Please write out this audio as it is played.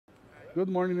Good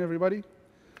morning, everybody.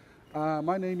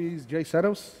 My name is Jay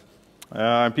Settles.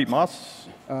 I'm Pete Moss.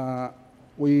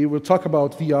 We will talk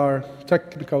about VR,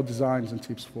 technical designs and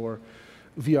tips for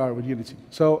VR with Unity.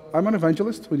 So I'm an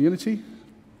evangelist with Unity.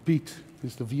 Pete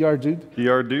is the VR dude.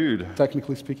 VR dude.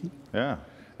 Technically speaking. Yeah.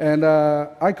 And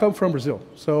I come from Brazil.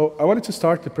 So I wanted to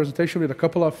start the presentation with a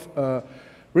couple of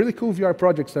really cool VR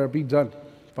projects that are being done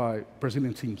by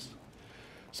Brazilian teams.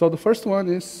 So the first one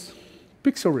is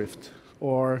Pixel Rift,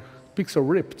 or Pixel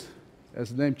Ripped,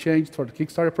 as the name changed for the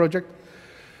Kickstarter project.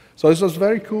 So this was a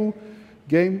very cool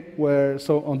game where,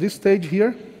 so on this stage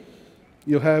here,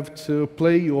 you have to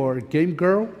play your game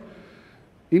girl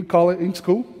in college, in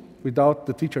school, without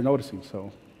the teacher noticing.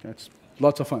 So that's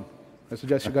lots of fun. I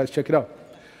suggest you guys check it out.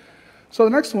 So the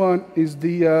next one is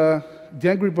the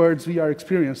Angry Birds VR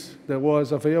experience that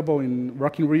was available in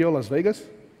Rock in Rio, Las Vegas.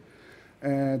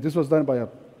 And this was done by a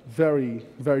very,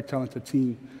 very talented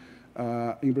team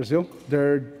in Brazil.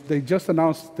 They just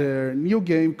announced their new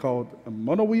game called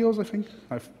Mono Wheels, I think.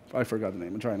 I forgot the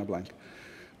name, I'm drawing a blank.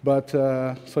 But,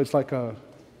 so it's like a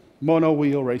mono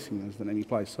wheel racing, as the name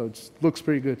implies. So it looks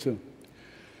pretty good, too.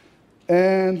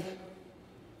 And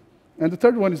the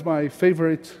third one is my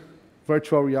favorite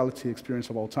virtual reality experience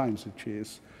of all times, which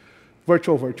is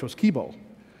virtual skee-ball,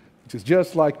 which is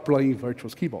just like playing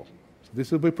virtual skee-ball. So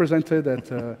this will be presented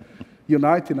at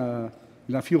Unite in a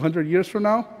few hundred years from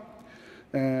now,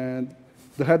 and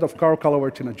the head of Carl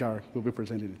Calawert in a jar will be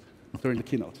presenting it during the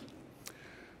keynote.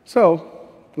 So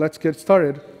let's get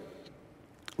started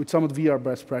with some of the VR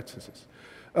best practices.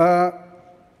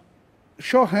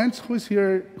 Show of hands,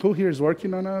 who here is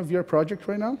working on a VR project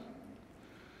right now?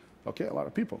 Okay, a lot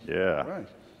of people. Yeah. All right,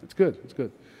 it's good, it's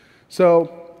good.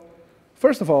 So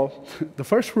first of all, the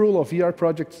first rule of VR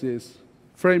projects is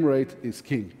frame rate is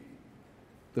king.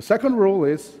 The second rule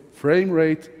is frame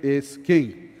rate is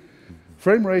king.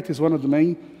 Frame rate is one of the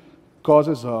main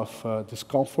causes of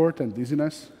discomfort and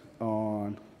dizziness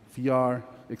on VR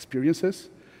experiences.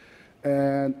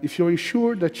 And if you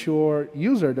ensure that your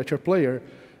user, that your player,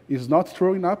 is not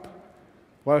throwing up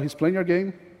while he's playing your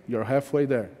game, you're halfway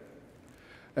there.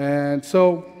 And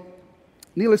so,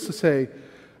 needless to say,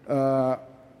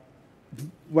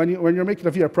 when you're making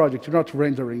a VR project, you're not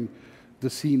rendering the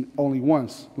scene only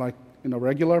once, like in a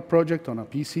regular project on a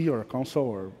PC or a console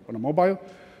or on a mobile.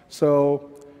 So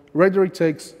rendering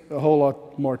takes a whole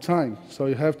lot more time. So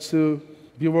you have to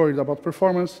be worried about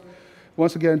performance.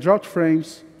 Once again, dropped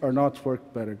frames are not worth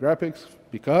better graphics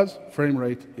because frame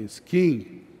rate is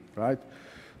king, right?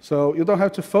 So you don't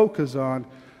have to focus on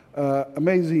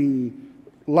amazing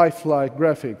lifelike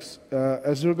graphics.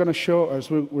 As we're going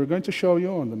to show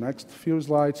you on the next few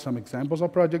slides some examples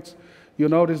of projects, you'll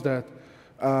notice that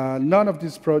none of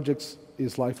these projects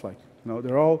is lifelike. You know,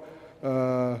 they're all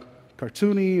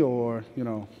cartoony or, you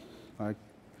know, like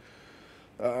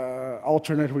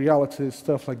alternate reality,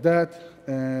 stuff like that.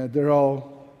 And they're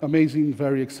all amazing,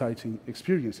 very exciting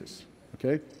experiences,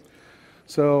 okay?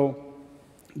 So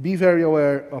be very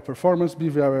aware of performance, be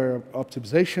very aware of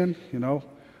optimization, you know.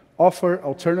 Offer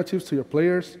alternatives to your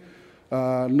players.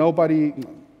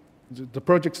 The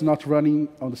project's not running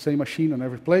on the same machine on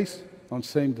every place, on the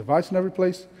same device in every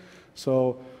place.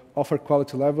 So offer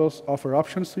quality levels, offer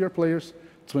options to your players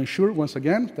to ensure, once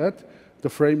again, that the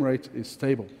frame rate is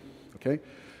stable, okay?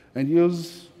 And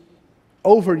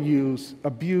overuse,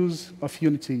 abuse of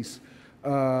Unity's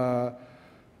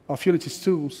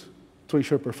tools to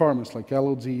ensure performance, like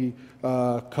LOD,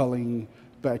 culling,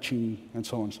 batching, and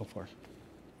so on and so forth.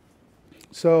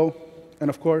 So, and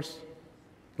of course,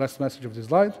 last message of this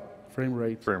slide, frame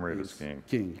rate is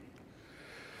king.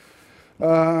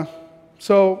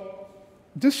 So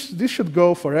this should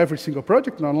go for every single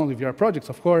project, not only VR projects,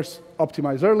 of course.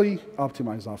 Optimize early,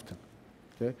 optimize often.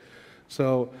 Okay?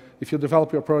 So if you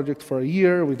develop your project for a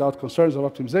year without concerns of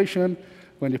optimization,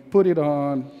 when you put it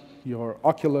on your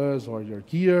Oculus or your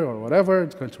Gear or whatever,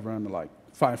 it's going to run like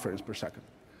 5 frames per second.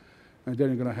 And then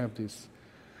you're going to have this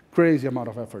crazy amount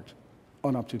of effort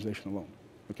on optimization alone,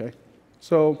 okay?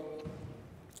 So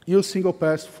use single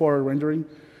pass for rendering.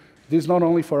 This is not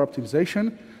only for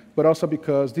optimization, but also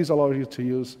because this allows you to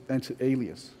use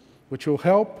anti-alias, which will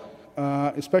help,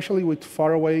 especially with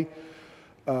faraway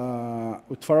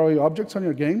objects on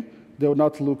your game. They will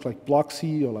not look like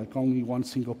bloxy or like only one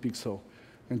single pixel.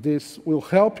 And this will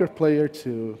help your player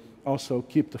to also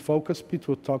keep the focus. Pete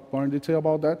will talk more in detail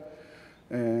about that.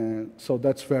 And so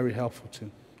that's very helpful too,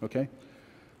 okay?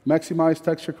 Maximize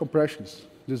texture compressions.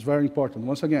 This is very important.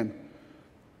 Once again,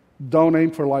 don't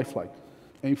aim for lifelike.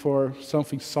 Aim for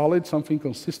something solid, something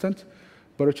consistent,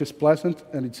 but which is pleasant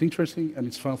and it's interesting and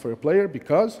it's fun for your player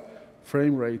because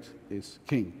frame rate is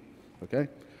king, okay?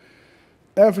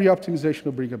 every optimization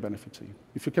will bring a benefit to you.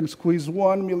 If you can squeeze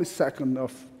 1 millisecond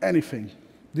of anything,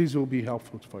 this will be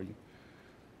helpful for you.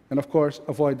 And of course,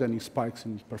 avoid any spikes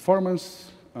in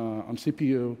performance on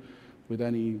CPU with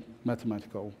any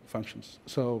mathematical functions.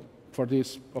 So for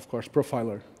this, of course,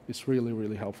 Profiler is really,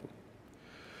 really helpful.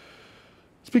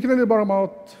 Speaking a little bit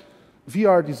about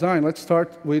VR design, let's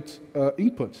start with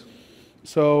input.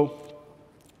 So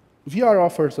VR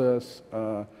offers us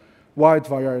a wide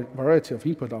variety of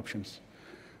input options.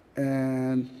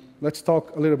 And let's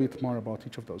talk a little bit more about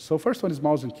each of those. So first one is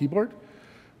mouse and keyboard.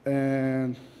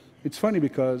 And it's funny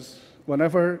because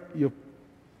whenever you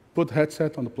put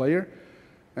headset on the player,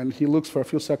 and he looks for a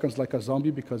few seconds like a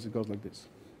zombie because it goes like this,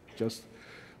 just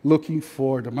looking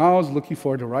for the mouse, looking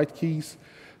for the right keys.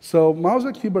 So mouse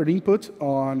and keyboard input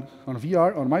on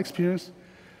VR, on my experience,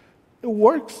 it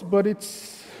works, but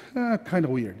it's kind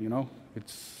of weird, you know?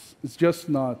 It's just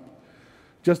not,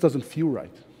 just doesn't feel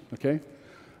right, okay?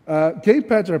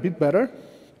 Gamepads are a bit better,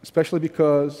 especially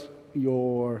because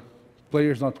your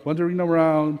player is not wandering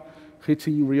around,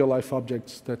 hitting real-life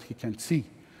objects that he can't see.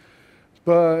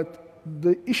 But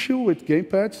the issue with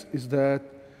gamepads is that,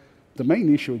 the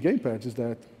main issue with gamepads is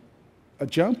that a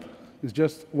jump is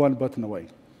just one button away.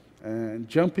 And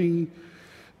jumping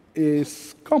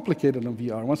is complicated on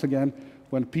VR. Once again,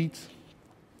 when Pete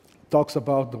talks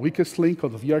about the weakest link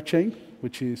of the VR chain,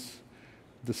 which is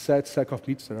the sad sack of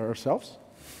meats that are ourselves,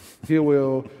 he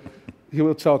will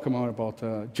talk more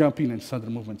about jumping and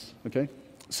sudden movements, okay?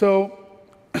 So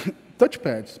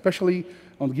touchpads, especially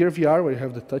on Gear VR, where you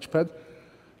have the touchpad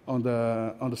on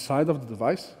the side of the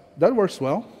device, that works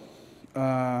well.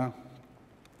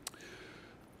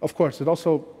 Of course, it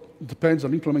also depends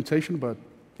on implementation, but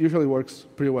usually works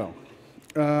pretty well.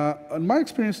 In my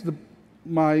experience,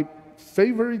 my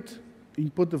favorite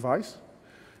input device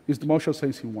is the motion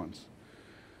sensing ones.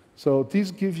 So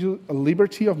these give you a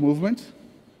liberty of movement,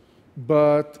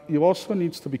 but you also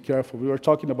need to be careful. We were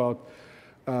talking about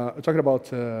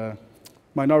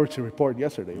Minority Report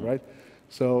yesterday, right?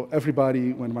 So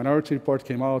everybody, when Minority Report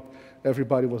came out,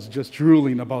 everybody was just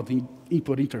drooling about the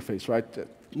input interface, right?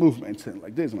 Movements and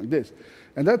like this and like this.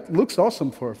 And that looks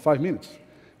awesome for 5 minutes.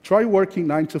 Try working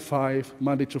 9 to 5,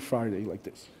 Monday to Friday like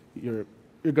this. You're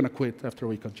going to quit after a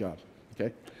week of job,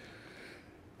 okay?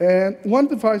 And one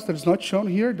device that's not shown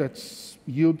here that's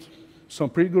yield some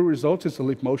pretty good results is the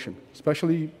lip motion,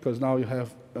 especially because now you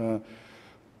have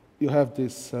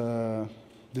this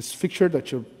this fixture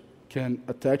that you can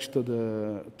attach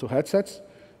to headsets,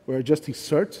 where you just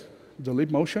insert the lip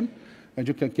motion, and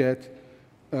you can get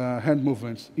hand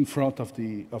movements in front of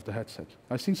the headset.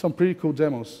 I've seen some pretty cool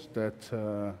demos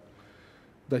that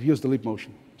use the lip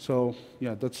motion. So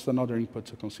yeah, that's another input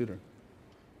to consider.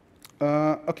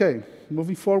 Okay,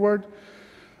 moving forward.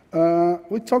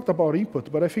 We talked about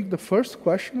input, but I think the first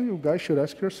question you guys should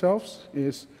ask yourselves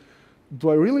is, do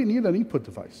I really need an input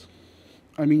device?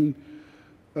 I mean,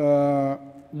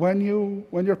 when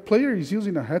your player is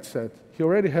using a headset, he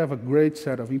already have a great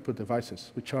set of input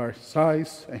devices, which are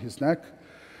size and his neck,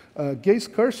 gaze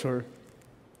cursor,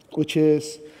 which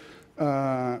is,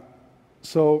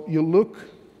 so you look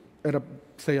at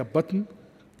say a button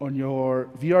on your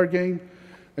VR game,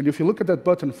 and if you look at that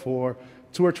button for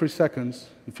 2 or 3 seconds,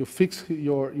 if you fix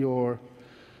your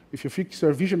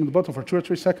vision on the button for 2 or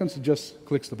 3 seconds, it just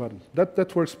clicks the button.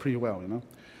 That works pretty well, you know.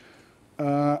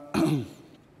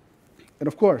 And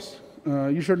of course,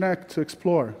 use your neck to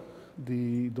explore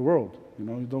the world. You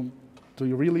know, do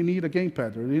you really need a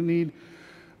gamepad? Do you really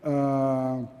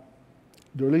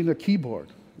need a keyboard?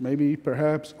 Maybe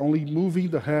perhaps only moving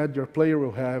the head, your player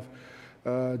will have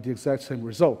the exact same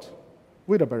result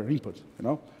with a better input, you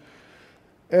know.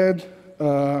 And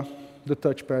the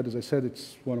touchpad, as I said,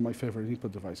 it's one of my favorite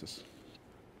input devices.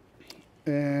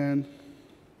 And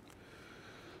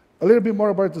a little bit more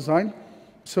about design.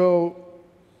 So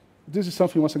this is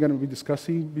something, once again, we'll be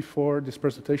discussing before this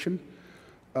presentation.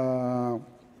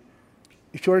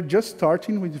 If you're just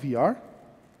starting with VR,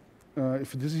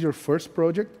 if this is your first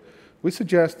project, we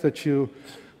suggest that you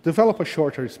develop a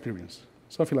shorter experience,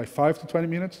 something like 5 to 20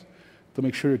 minutes, to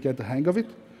make sure you get the hang of it.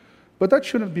 But that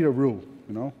shouldn't be a rule,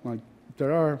 you know. Like,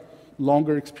 there are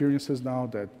longer experiences now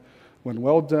that, when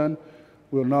well done,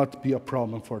 will not be a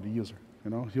problem for the user.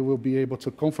 You know, you will be able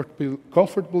to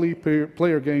comfortably play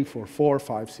your game for 4,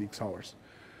 5, 6 hours.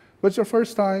 But it's your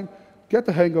first time, get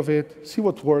the hang of it, see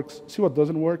what works, see what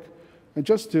doesn't work, and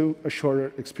just do a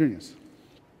shorter experience.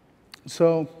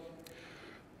 So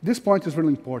this point is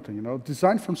really important, you know,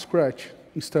 design from scratch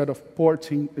instead of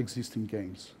porting existing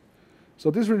games. So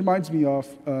this reminds me of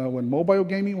when mobile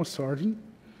gaming was starting,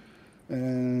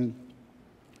 and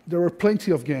there were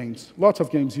plenty of games, lots of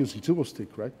games using dual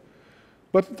stick, right?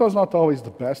 But it was not always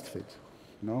the best fit,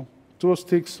 you know? Dual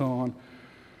sticks on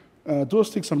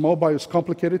mobile is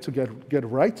complicated to get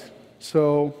right.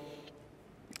 So,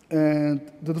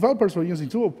 and the developers were using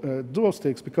dual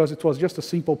sticks because it was just a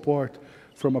simple port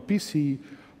from a PC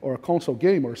or a console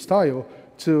game or style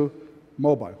to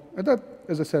mobile. And that,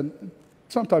 as I said,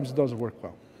 sometimes it doesn't work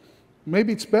well.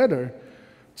 Maybe it's better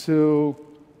to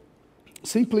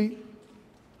simply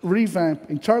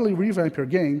entirely revamp your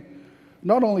game,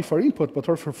 not only for input, but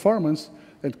for performance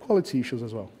and quality issues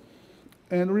as well.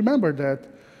 And remember that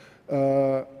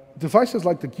devices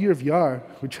like the Gear VR,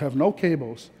 which have no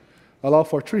cables, allow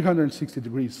for 360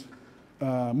 degrees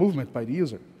movement by the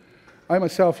user. I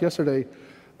myself, yesterday,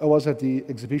 I was at the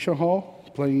exhibition hall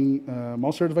playing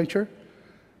Monster Adventure,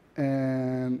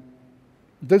 and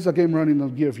there's a game running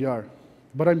on Gear VR.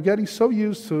 But I'm getting so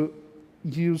used to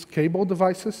use cable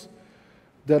devices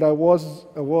that I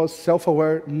was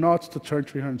self-aware not to turn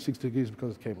 360 degrees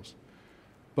because of cables.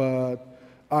 But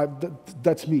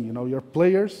that's me, you know. Your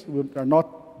players are not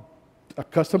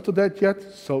accustomed to that yet,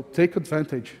 so take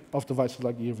advantage of devices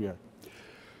like Gear VR.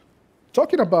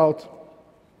 Talking about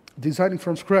designing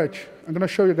from scratch, I'm going to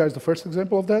show you guys the first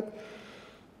example of that,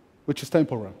 which is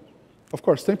Temple Run. Of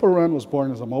course, Temple Run was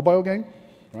born as a mobile game,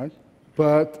 right?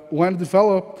 But when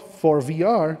developed for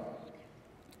VR,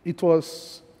 it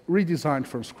was redesigned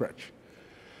from scratch.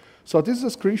 So this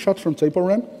is a screenshot from Temple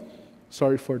Run.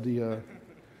 Sorry for the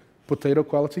potato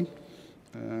quality.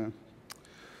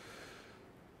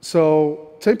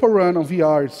 So Temple Run on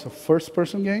VR is a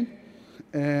first-person game.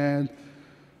 And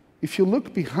if you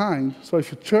look behind, so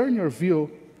if you turn your view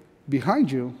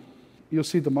behind you, you'll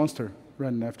see the monster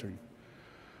running after you.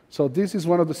 So this is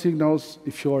one of the signals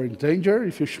if you're in danger,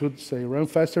 if you should say run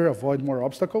faster, avoid more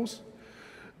obstacles.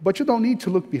 But you don't need to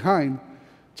look behind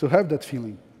to have that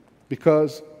feeling.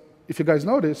 Because if you guys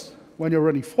notice, when you're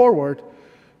running forward,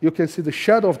 you can see the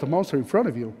shadow of the monster in front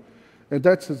of you. And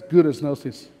that's as good as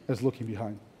notice as looking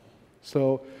behind.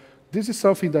 So this is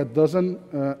something that doesn't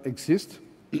exist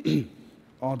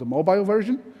on the mobile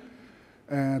version.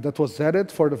 And that was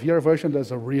added for the VR version.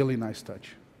 That's a really nice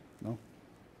touch. You know?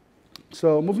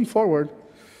 So moving forward,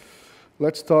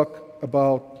 let's talk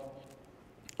about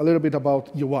a little bit about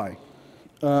UI.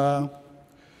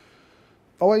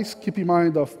 Always keep in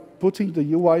mind of putting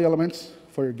the UI elements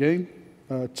for your game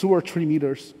 2 or 3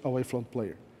 meters away from the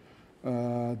player.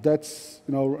 That's,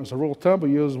 you know, as a rule of thumb,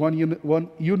 we use one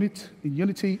unit in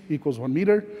Unity equals 1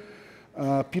 meter.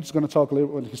 Peter's going to talk a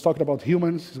little, when he's talking about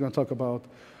humans, he's going to talk about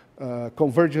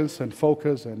convergence and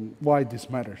focus and why this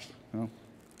matters. You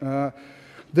know?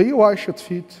 The UI should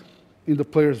fit in the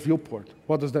player's viewport.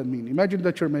 What does that mean? Imagine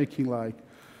that you're making like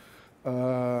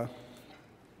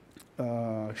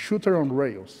shooter on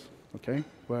rails, okay?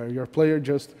 Where your player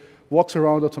just walks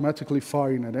around automatically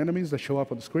firing at enemies that show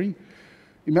up on the screen.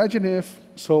 Imagine if,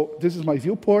 so this is my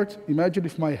viewport, imagine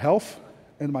if my health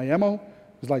and my ammo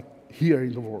is like here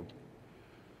in the world.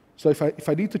 So if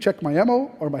I need to check my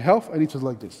ammo or my health, I need to do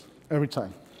like this, every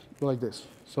time, go like this.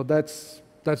 So that's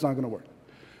not gonna work.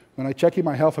 When I check in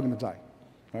my health, I'm gonna die,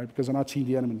 right? Because I'm not seeing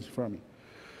the enemies in front of me.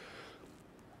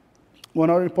 One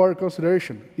other important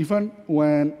consideration, even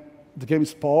when the game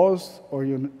is paused or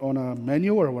you're on a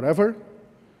menu or whatever,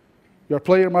 your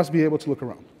player must be able to look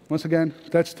around. Once again,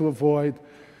 that's to avoid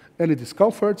any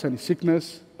discomforts, any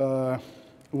sickness.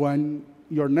 When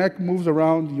your neck moves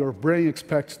around, your brain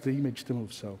expects the image to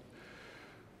move, so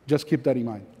just keep that in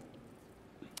mind.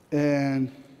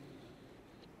 And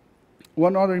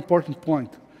one other important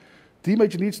point, the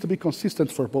image needs to be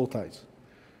consistent for both eyes.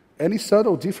 Any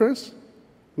subtle difference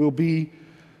will be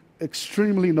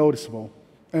extremely noticeable,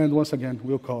 and once again,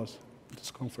 will cause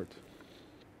discomfort.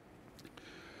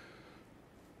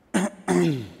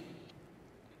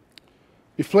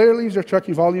 If player leaves your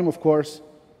tracking volume, of course,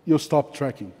 you'll stop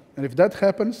tracking. And if that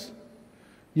happens,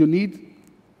 you need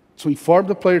to inform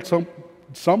the player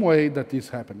some way that this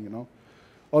happened, you know.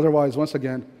 Otherwise, once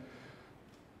again,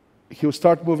 he'll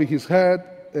start moving his head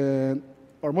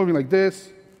or moving like this,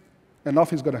 and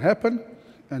nothing's going to happen,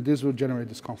 and this will generate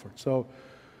discomfort. So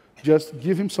just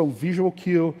give him some visual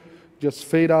cue, just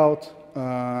fade out,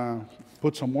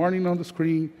 put some warning on the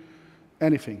screen,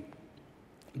 anything,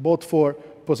 both for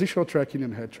positional tracking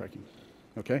and head tracking,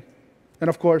 okay? And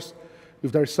of course,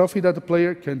 if there's something that the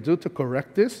player can do to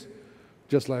correct this,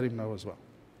 just let him know as well.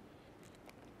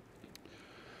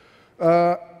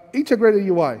 Integrated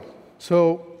UI.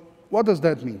 So what does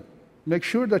that mean? Make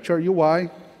sure that your UI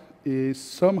is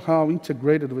somehow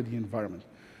integrated with the environment.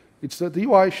 It's that the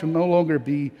UI should no longer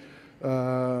be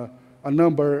a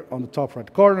number on the top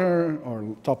right corner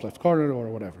or top left corner or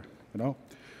whatever, you know.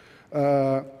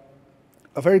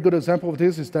 A very good example of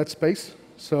this is Dead Space.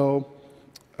 So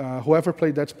whoever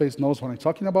played Dead Space knows what I'm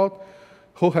talking about.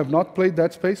 Who have not played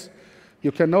Dead Space,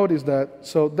 you can notice that,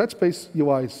 so Dead Space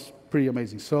UI is pretty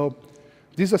amazing. So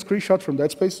this is a screenshot from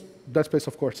Dead Space. Dead Space,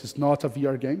 of course, is not a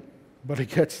VR game, but it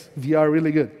gets VR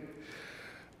really good.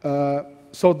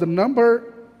 So the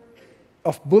number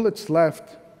of bullets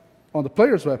left on the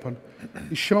player's weapon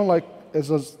is shown like as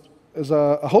a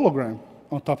hologram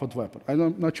on top of the weapon.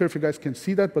 I'm not sure if you guys can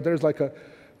see that, but there's like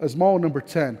a small number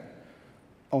 10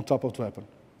 on top of the weapon.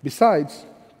 Besides,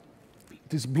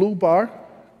 this blue bar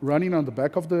running on the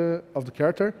back of the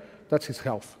character, that's his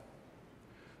health.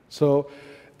 So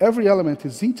every element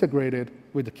is integrated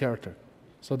with the character.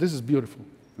 So this is beautiful.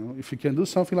 You know, if you can do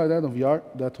something like that on VR,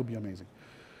 that would be amazing.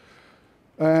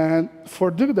 And for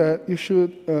doing that, you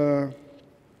should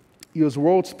use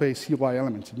world space UI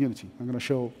elements in Unity. I'm going to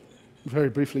show very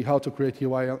briefly how to create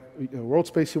world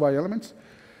space UI elements.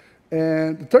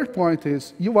 And the third point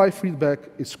is UI feedback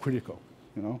is critical.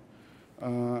 You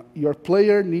know, your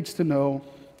player needs to know,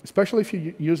 especially if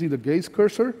you're using the gaze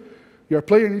cursor, your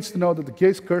player needs to know that the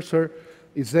gaze cursor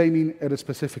is aiming at a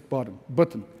specific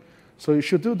button. So you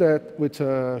should do that with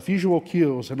visual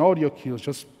cues and audio cues,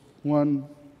 just one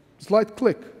slight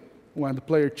click when the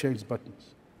player changes buttons.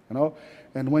 You know?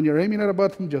 And when you're aiming at a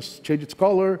button, just change its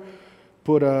color,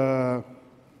 put a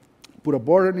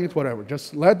border in it, whatever.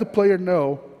 Just let the player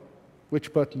know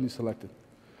which button is selected.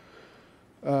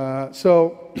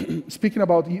 So speaking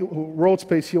about world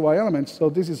space UI elements, so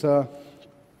this is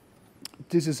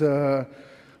a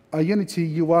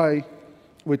Unity UI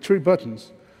with 3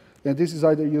 buttons, and this is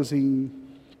either using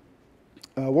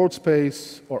world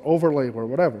space or overlay or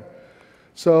whatever.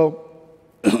 So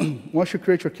once you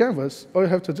create your canvas, all you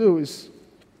have to do is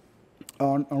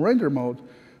on render mode,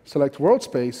 select world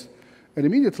space, and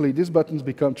immediately these buttons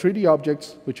become 3D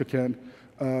objects which you can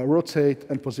rotate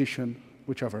and position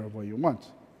whichever way you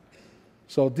want.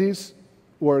 So this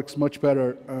works much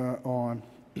better on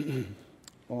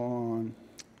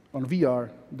VR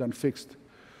than fixed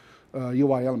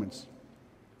UI elements.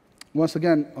 Once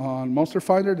again, on Monster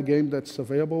Finder, the game that's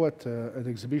available at the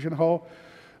exhibition hall,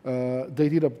 they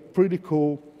did a pretty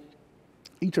cool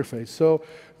interface. So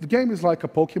the game is like a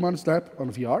Pokemon Snap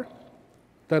on VR.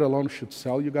 That alone should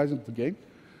sell you guys into the game.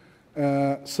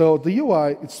 So the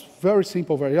UI, it's very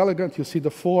simple, very elegant. You see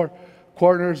the 4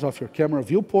 corners of your camera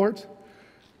viewport,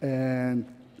 and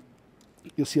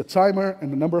you see a timer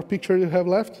and the number of pictures you have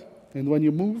left. And when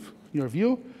you move your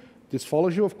view, this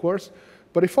follows you, of course,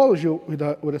 but it follows you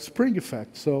with a spring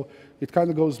effect. So it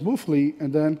kind of goes smoothly,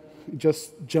 and then it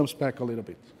just jumps back a little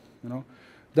bit. You know,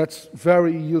 that's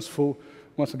very useful,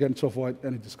 once again, to avoid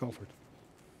any discomfort.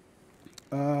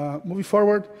 Moving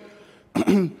forward,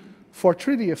 for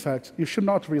 3D effects, you should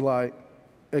not rely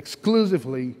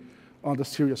exclusively on the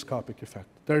stereoscopic effect.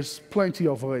 There's plenty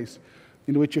of ways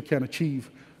in which you can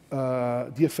achieve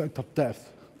the effect of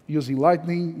depth using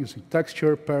lighting, using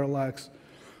texture, parallax.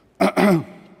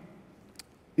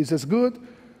 Is as good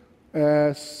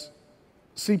as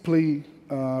simply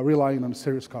relying on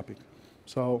stereoscopic.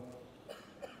 So,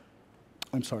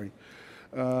 I'm sorry.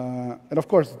 And of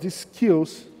course, these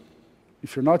cues,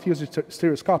 if you're not using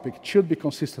stereoscopic, it should be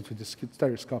consistent with the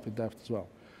stereoscopic depth as well.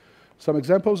 Some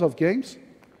examples of games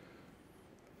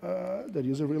that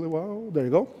use it really well. There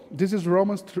you go. This is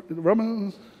Romans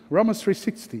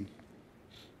 360,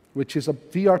 which is a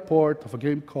VR port of a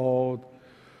game called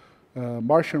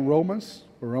Martian Romance,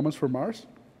 or Romance for Mars.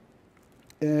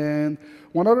 And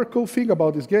one other cool thing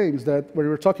about this game is that when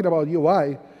we're talking about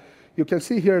UI, you can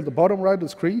see here at the bottom right of the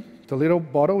screen, the little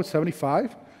bottle with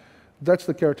 75. That's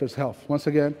the character's health. Once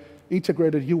again,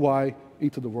 integrated UI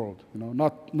into the world. You know,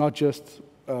 not just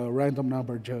a random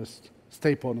number just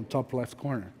stapled on the top left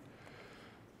corner.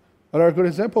 Another good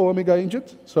example, Omega Engine.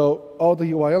 So all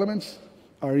the UI elements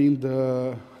are in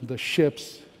the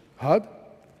ship's HUD.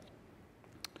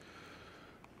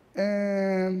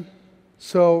 And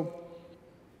so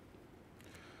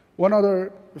a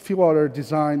few other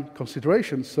design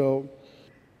considerations. So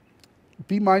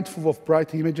be mindful of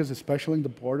bright images, especially in the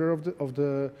border of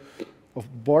the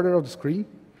screen.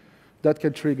 That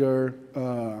can trigger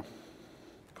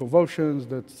convulsions.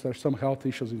 There's some health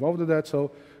issues involved with that.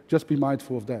 So just be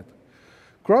mindful of that.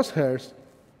 Crosshairs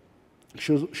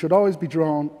should always be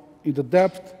drawn in the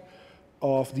depth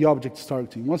of the object's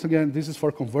targeting. Once again, this is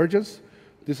for convergence.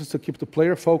 This is to keep the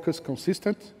player focus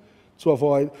consistent to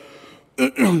avoid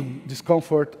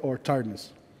discomfort or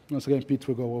tiredness. Once again, Pete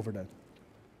will go over that.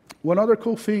 One other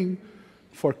cool thing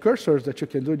for cursors that you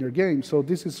can do in your game. So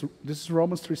this is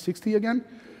Romans 360 again.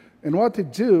 And what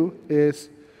it do is,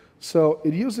 so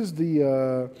it uses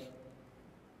the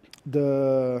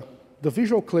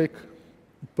visual click,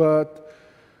 but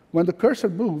when the cursor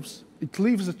moves, it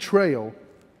leaves a trail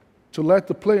to let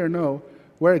the player know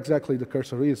where exactly the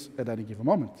cursor is at any given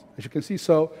moment. As you can see,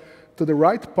 so to the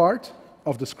right part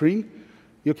of the screen,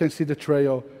 you can see the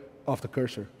trail of the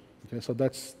cursor. Okay, so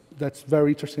that's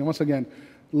very interesting. Once again,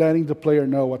 letting the player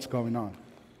know what's going on.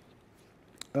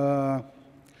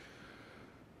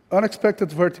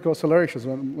 Unexpected vertical accelerations.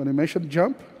 When I mentioned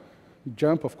jump,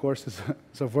 of course, is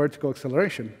a vertical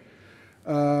acceleration.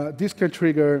 This can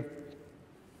trigger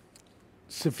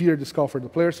severe discomfort for the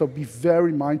player, so be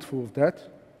very mindful of that.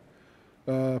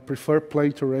 Prefer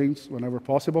plane terrains whenever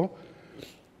possible.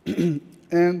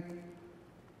 And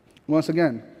once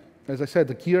again, as I said,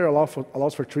 the gear allows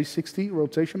for 360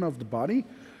 rotation of the body,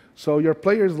 so your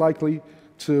player is likely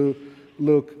to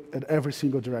look at every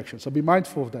single direction. So be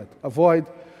mindful of that.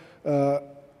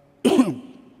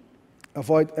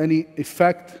 Avoid any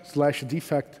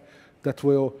effect/defect that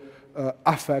will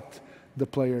affect the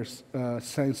player's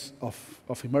sense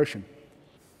of immersion.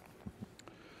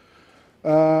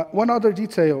 One other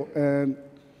detail, and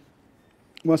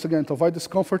once again, to avoid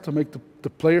discomfort, to make the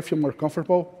player feel more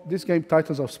comfortable, this game,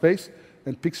 Titans of Space,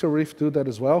 and Pixel Rift do that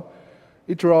as well.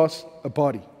 It draws a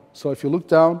body. So if you look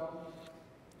down,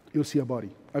 you'll see a body.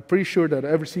 I'm pretty sure that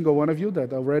every single one of you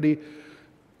that already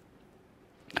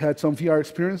had some VR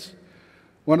experience,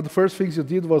 one of the first things you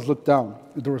did was look down.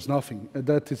 There was nothing. And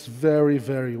that is very,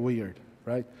 very weird,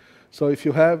 right? So if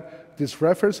you have this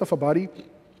reference of a body,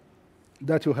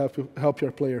 that will help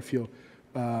your player feel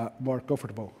more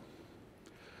comfortable.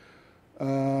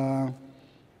 I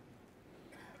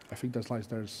think that slide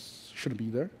there shouldn't be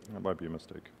there. That might be a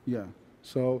mistake. Yeah.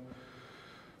 So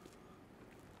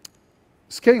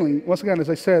scaling, once again, as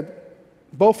I said,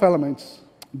 both elements,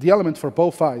 the element for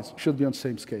both eyes should be on the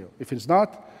same scale. If it's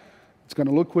not, it's going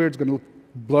to look weird, it's going to look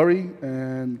blurry,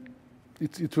 and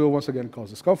it will once again cause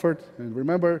discomfort. And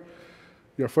remember,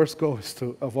 your first goal is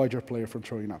to avoid your player from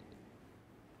throwing up.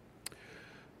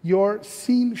 Your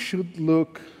scene should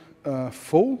look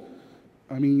full.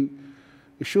 I mean,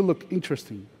 it should look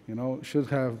interesting. You know, it should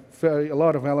have a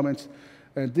lot of elements,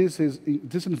 and this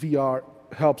in VR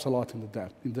helps a lot in the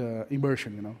depth, in the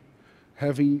immersion. You know,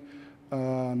 having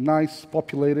a nice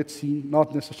populated scene,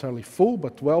 not necessarily full,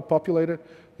 but well populated,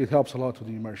 it helps a lot with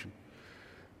the immersion.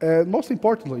 And most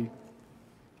importantly,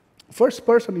 first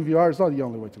person in VR is not the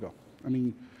only way to go. I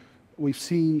mean, we've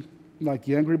seen like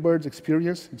the Angry Birds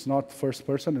experience. It's not first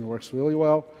person, it works really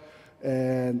well.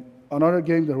 And another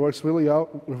game that works really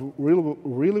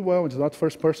well, it's not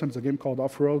first person, it's a game called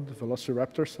Off-Road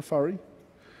Velociraptor Safari,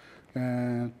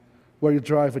 and where you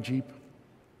drive a Jeep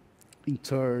in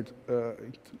third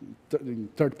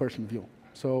person view.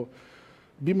 So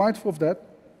be mindful of that.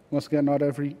 Once again, not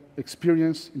every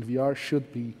experience in VR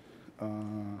should be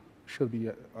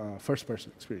a first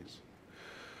person experience.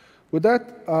 With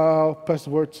that, I'll pass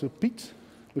the word to Pete,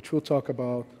 which will talk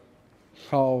about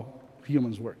how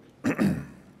humans work.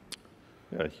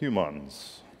 Yeah,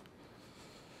 humans.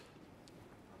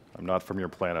 I'm not from your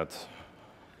planet.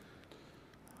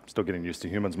 I'm still getting used to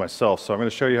humans myself, so I'm going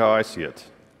to show you how I see it.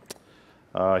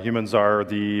 Humans are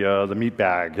the meat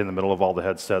bag in the middle of all the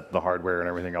headset, the hardware, and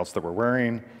everything else that we're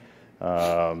wearing.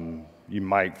 You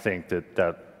might think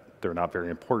that they're not very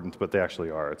important, but they actually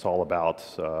are. It's all about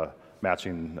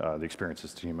matching the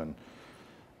experiences to human.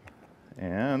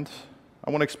 And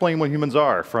I want to explain what humans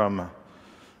are from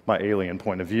my alien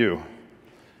point of view.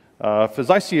 As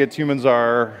I see it, humans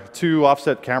are two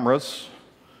offset cameras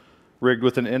rigged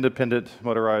with an independent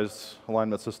motorized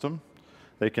alignment system.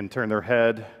 They can turn their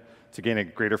head to gain a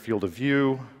greater field of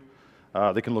view.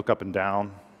 They can look up and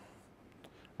down.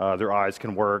 Their eyes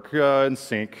can work in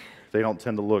sync. They don't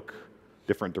tend to look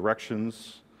different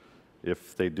directions.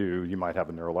 If they do, you might have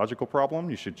a neurological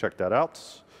problem. You should check that out.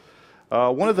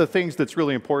 One of the things that's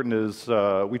really important is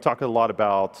we talk a lot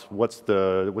about what's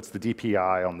the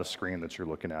DPI on the screen that you're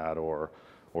looking at, or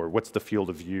what's the field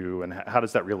of view, and how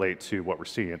does that relate to what we're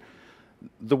seeing.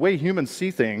 The way humans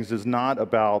see things is not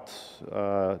about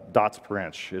dots per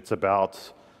inch. It's about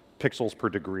pixels per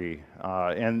degree.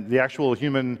 And the actual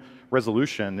human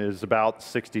resolution is about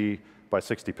 60 by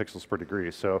 60 pixels per degree.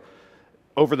 So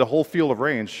over the whole field of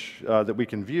range that we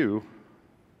can view,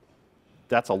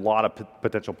 that's a lot of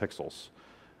potential pixels.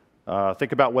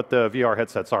 Think about what the VR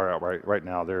headsets are out right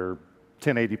now. They're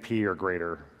 1080p or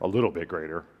greater, a little bit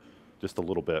greater, just a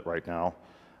little bit right now.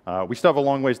 We still have a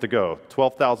long ways to go.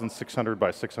 12,600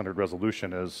 by 600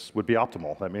 resolution would be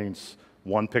optimal. That means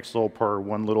 1 pixel per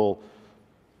one little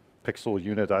pixel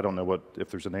unit. I don't know if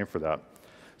there's a name for that.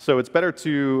 So it's better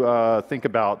to think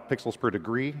about pixels per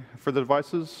degree for the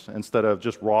devices instead of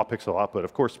just raw pixel output.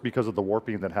 Of course, because of the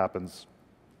warping that happens,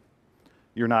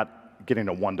 you're not getting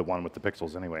a one-to-one with the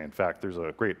pixels anyway. In fact, there's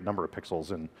a great number of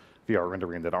pixels in VR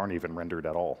rendering that aren't even rendered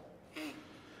at all.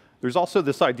 There's also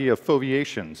this idea of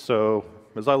foveation. So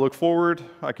as I look forward,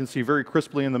 I can see very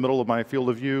crisply in the middle of my field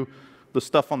of view, the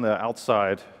stuff on the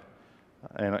outside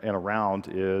and around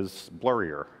is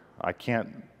blurrier. I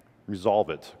can't resolve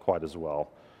it quite as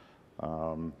well.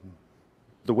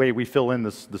 The way we fill in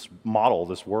this model,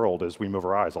 this world, is we move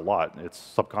our eyes a lot. It's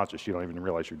subconscious. You don't even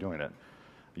realize you're doing it.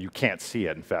 You can't see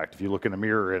it. In fact, if you look in a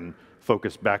mirror and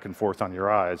focus back and forth on your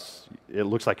eyes, it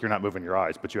looks like you're not moving your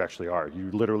eyes, but you actually are.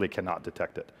 You literally cannot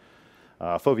detect it.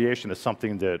 Foveation is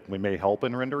something that we may help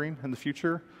in rendering in the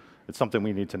future. It's something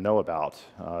we need to know about,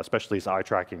 especially as eye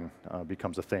tracking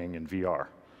becomes a thing in VR.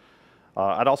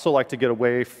 I'd also like to get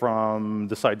away from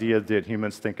this idea that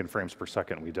humans think in frames per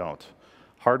second. We don't.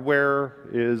 Hardware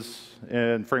is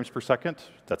in frames per second.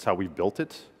 That's how we've built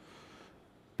it.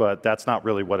 But that's not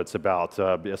really what it's about,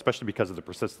 especially because of the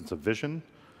persistence of vision.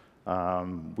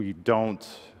 We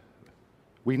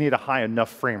need a high enough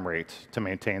frame rate to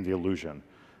maintain the illusion.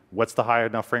 What's the high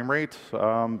enough frame rate?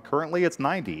 Currently, it's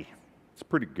 90. It's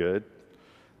pretty good.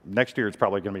 Next year, it's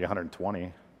probably going to be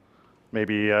 120.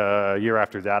 Maybe a year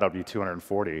after that, it'll be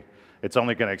 240. It's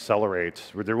only going to accelerate.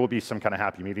 There will be some kind of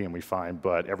happy medium we find,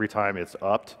 but every time it's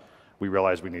upped, we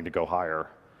realize we need to go higher.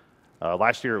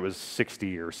 Last year, it was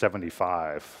 60 or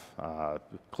 75.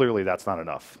 Clearly, that's not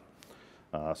enough.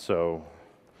 So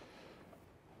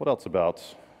what else about?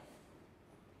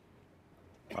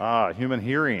 Human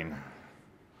hearing.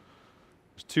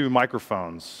 There's two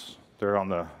microphones. They're on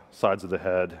the sides of the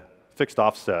head. Fixed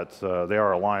offset. They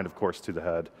are aligned, of course, to the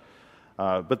head.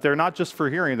 But they're not just for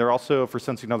hearing, they're also for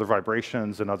sensing other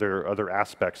vibrations and other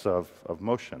aspects of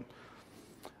motion.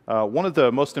 One of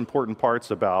the most important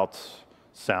parts about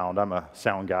sound, I'm a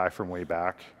sound guy from way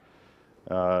back.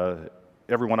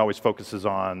 Everyone always focuses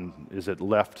on, is it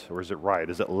left or is it right?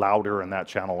 Is it louder in that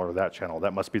channel or that channel?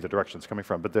 That must be the direction it's coming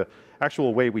from. But the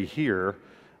actual way we hear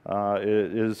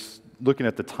is looking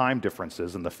at the time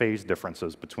differences and the phase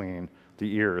differences between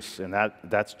the ears, and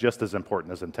that's just as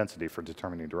important as intensity for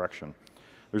determining direction.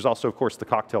 There's also, of course, the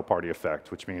cocktail party effect,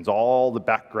 which means all the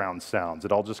background sounds,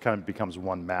 it all just kind of becomes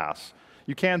one mass.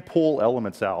 You can pull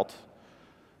elements out.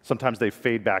 Sometimes they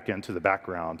fade back into the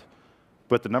background,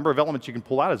 but the number of elements you can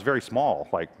pull out is very small,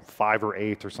 like 5 or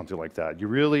 8 or something like that. You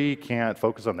really can't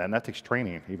focus on that, and that takes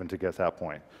training even to get to that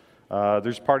point.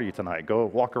 There's a party tonight. Go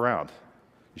walk around.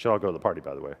 You should all go to the party,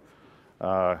 by the way.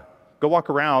 Go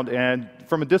walk around, and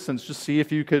from a distance, just see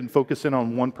if you can focus in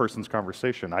on one person's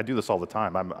conversation. I do this all the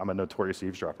time. I'm a notorious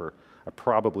eavesdropper. I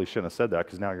probably shouldn't have said that,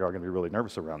 because now you're all going to be really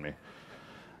nervous around me.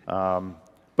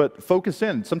 But focus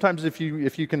in. Sometimes if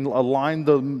you can align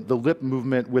the lip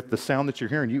movement with the sound that you're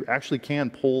hearing, you actually can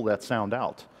pull that sound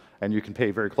out, and you can pay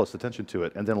very close attention to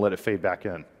it, and then let it fade back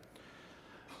in.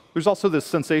 There's also this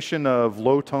sensation of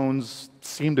low tones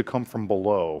seem to come from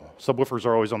below. Subwoofers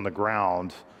are always on the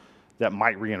ground. That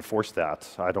might reinforce that.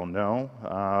 I don't know.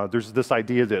 There's this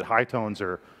idea that high tones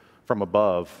are from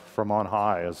above, from on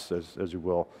high, as you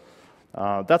will.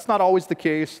 That's not always the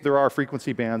case. There are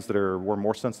frequency bands that we're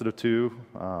more sensitive to,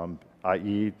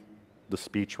 i.e. the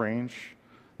speech range.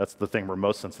 That's the thing we're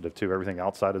most sensitive to. Everything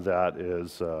outside of that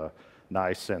is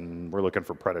nice, and we're looking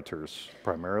for predators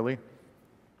primarily.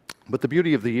 But the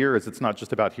beauty of the ear is it's not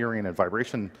just about hearing and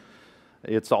vibration.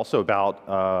 It's also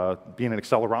about being an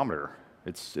accelerometer.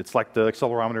 It's like the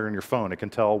accelerometer in your phone. It can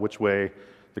tell which way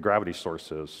the gravity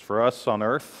source is. For us on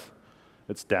Earth,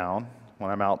 it's down.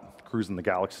 When I'm out cruising the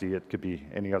galaxy, it could be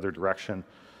any other direction.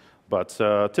 But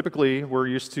typically, we're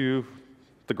used to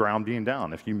the ground being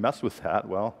down. If you mess with that,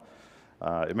 well,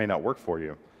 it may not work for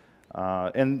you.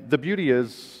 And the beauty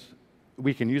is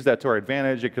we can use that to our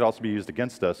advantage. It could also be used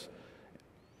against us.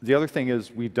 The other thing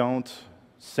is we don't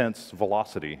sense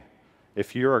velocity.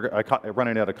 If you're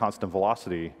running at a constant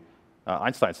velocity,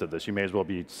 Einstein said this, you may as well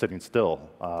be sitting still.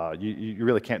 You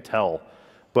really can't tell,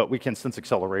 but we can sense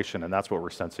acceleration, and that's what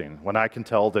we're sensing. When I can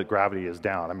tell that gravity is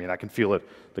down, I mean, I can feel it,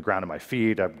 the ground at my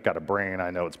feet, I've got a brain, I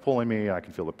know it's pulling me, I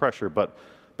can feel the pressure, but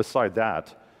beside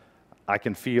that, I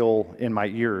can feel in my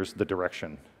ears the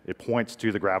direction. It points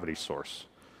to the gravity source.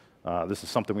 This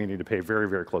is something we need to pay very,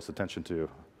 very close attention to.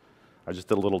 I just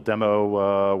did a little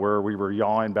demo where we were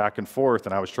yawing back and forth,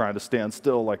 and I was trying to stand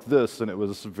still like this, and it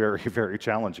was very, very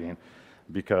challenging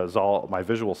because all my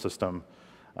visual system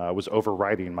was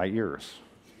overriding my ears.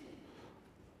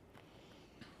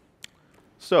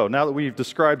 So now that we've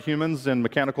described humans in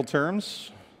mechanical terms,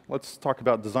 let's talk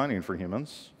about designing for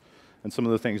humans and some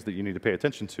of the things that you need to pay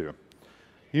attention to.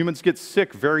 Humans get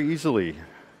sick very easily.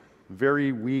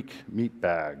 Very weak meat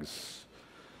bags.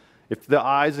 If the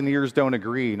eyes and ears don't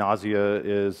agree, nausea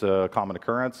is a common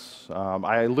occurrence.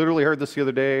 I literally heard this the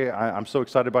other day. I'm so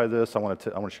excited by this. I want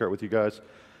to share it with you guys.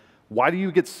 Why do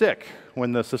you get sick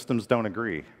when the systems don't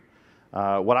agree?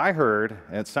 What I heard,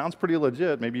 and it sounds pretty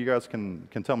legit, maybe you guys can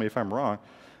tell me if I'm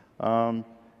wrong,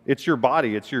 it's your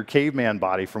body, it's your caveman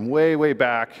body from way, way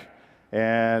back,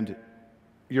 and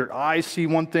your eyes see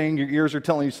one thing, your ears are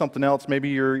telling you something else, maybe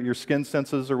your skin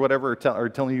senses or whatever are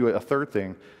telling you a third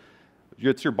thing.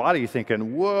 It's your body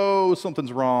thinking, whoa,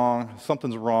 something's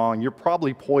wrong, you're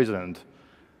probably poisoned.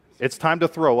 It's time to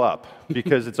throw up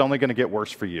because it's only going to get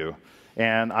worse for you.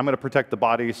 And I'm going to protect the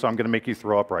body, so I'm going to make you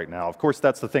throw up right now. Of course,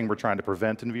 that's the thing we're trying to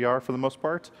prevent in VR for the most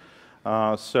part.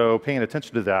 So paying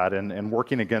attention to that and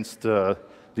working against the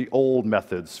old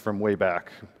methods from way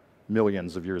back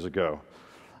millions of years ago.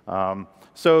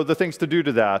 So the things to do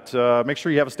to that, make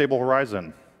sure you have a stable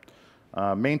horizon.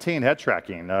 Maintain head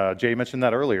tracking. Jay mentioned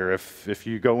that earlier. If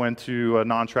you go into a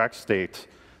non-track state,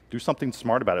 do something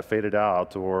smart about it, fade it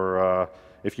out. Or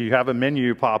if you have a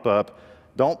menu pop up,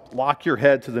 don't lock your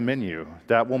head to the menu.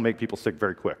 That will make people sick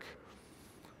very quick.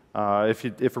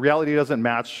 If reality doesn't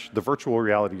match the virtual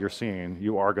reality you're seeing,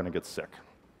 you are going to get sick.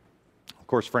 Of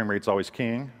course, frame rate's always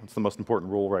king. It's the most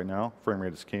important rule right now. Frame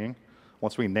rate is king.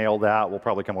 Once we nail that, we'll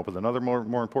probably come up with another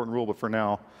more important rule, but for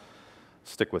now,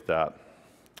 stick with that.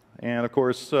 And of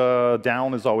course,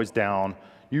 down is always down.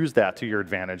 Use that to your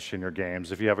advantage in your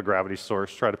games. If you have a gravity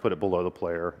source, try to put it below the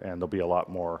player, and they'll be a lot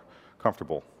more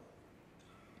comfortable.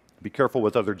 Be careful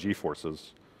with other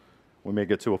G-forces. We may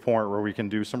get to a point where we can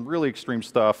do some really extreme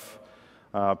stuff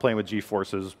playing with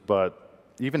G-forces, but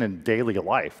even in daily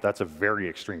life, that's a very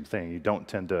extreme thing. You don't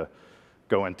tend to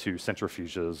go into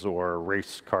centrifuges or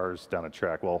race cars down a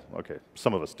track. Well, okay,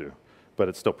 some of us do, but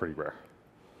it's still pretty rare.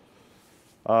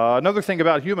 Another thing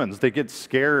about humans, they get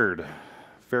scared.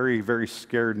 Very, very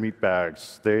scared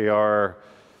meatbags. They are,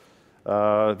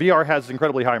 VR has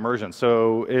incredibly high immersion,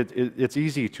 so it's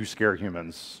easy to scare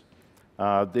humans.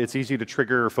 It's easy to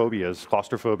trigger phobias,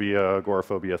 claustrophobia,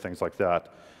 agoraphobia, things like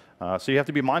that. So you have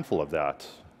to be mindful of that.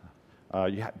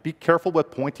 Be careful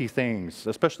with pointy things,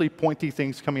 especially pointy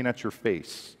things coming at your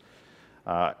face.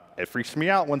 It freaks me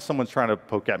out when someone's trying to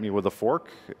poke at me with a fork.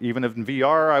 Even if in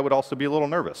VR, I would also be a little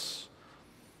nervous.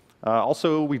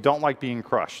 Also, we don't like being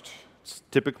crushed. It's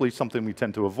typically something we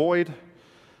tend to avoid.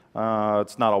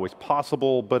 It's not always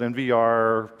possible, but in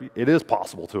VR, it is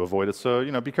possible to avoid it,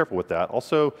 so be careful with that.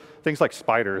 Also, things like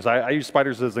spiders. I use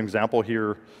spiders as an example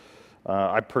here.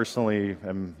 I personally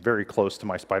am very close to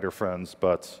my spider friends,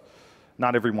 but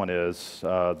not everyone is.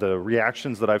 The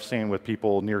reactions that I've seen with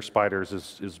people near spiders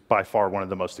is by far one of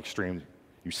the most extreme.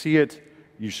 You see it,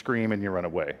 you scream, and you run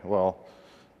away. Well,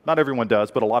 not everyone does,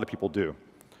 but a lot of people do.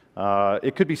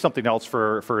 It could be something else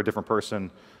for a different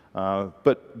person,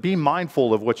 but be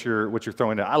mindful of what you're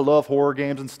throwing in. I love horror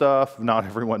games and stuff. Not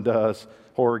everyone does.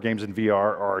 Horror games in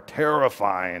VR are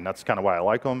terrifying. That's kind of why I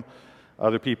like them.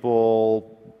 Other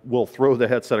people will throw the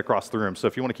headset across the room. So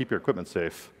if you want to keep your equipment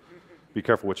safe, be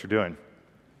careful what you're doing.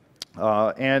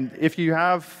 And if you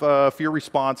have fear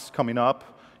response coming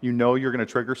up, you're going to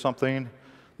trigger something.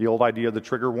 The old idea of the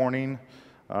trigger warning.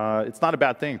 It's not a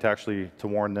bad thing to actually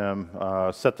warn them,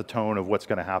 set the tone of what's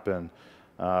going to happen,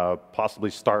 possibly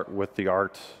start with the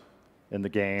art in the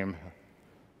game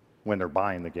when they're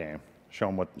buying the game, show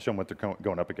them what they're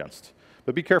going up against.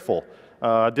 But be careful.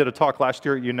 I did a talk last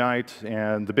year at Unite,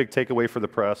 and the big takeaway for the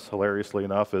press, hilariously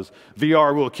enough, is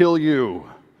VR will kill you.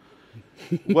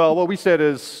 Well, what we said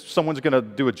is someone's going to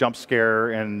do a jump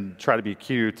scare and try to be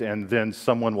cute, and then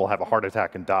someone will have a heart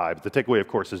attack and die. But the takeaway, of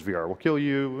course, is VR will kill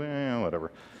you,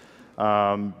 whatever.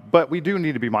 But we do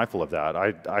need to be mindful of that.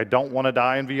 I don't want to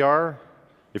die in VR.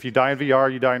 If you die in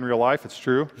VR, you die in real life. It's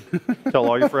true. Tell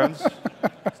all your friends.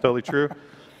 It's totally true.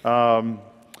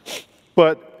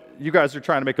 But you guys are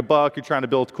trying to make a buck. You're trying to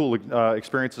build cool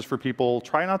experiences for people.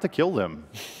 Try not to kill them,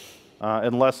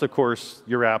 unless, of course,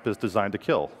 your app is designed to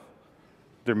kill.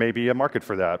 There may be a market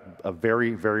for that, a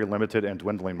very, very limited and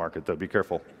dwindling market, though. Be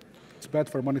careful. It's bad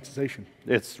for monetization.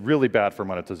 It's really bad for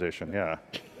monetization, yeah.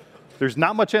 There's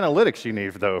not much analytics you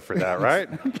need, though, for that, right?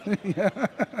 Yeah.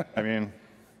 I mean,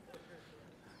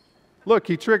 look,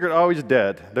 he triggered, oh, he's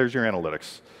dead. There's your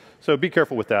analytics. So be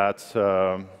careful with that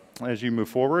as you move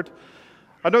forward.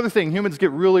 Another thing, humans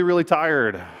get really, really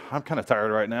tired. I'm kind of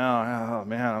tired right now. Oh,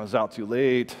 man, I was out too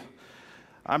late.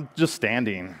 I'm just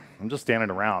standing. I'm just standing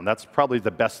around. That's probably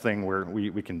the best thing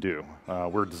we can do.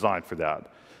 We're designed for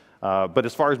that. But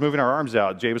as far as moving our arms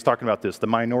out, Jay was talking about this, the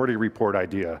Minority Report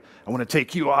idea. I want to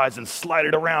take you eyes and slide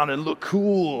it around and look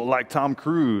cool like Tom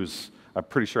Cruise. I'm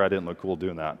pretty sure I didn't look cool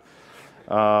doing that.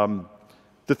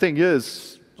 The thing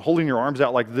is, holding your arms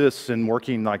out like this and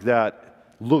working like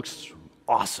that looks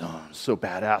awesome, so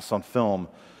badass on film.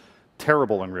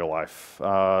 Terrible in real life.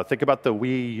 Think about the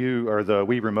Wii U, or the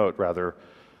Wii remote, rather.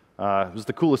 It was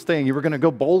the coolest thing. You were going to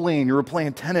go bowling, you were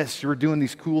playing tennis, you were doing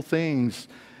these cool things.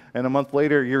 And a month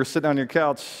later, you're sitting on your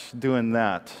couch doing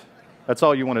that. That's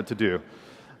all you wanted to do.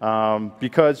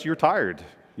 Because you're tired.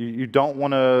 You don't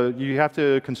want to, you have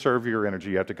to conserve your energy,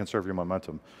 you have to conserve your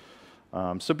momentum.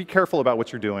 So be careful about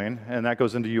what you're doing, and that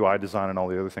goes into UI design and all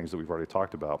the other things that we've already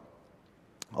talked about.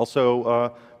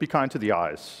 Also, be kind to the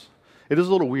eyes. It is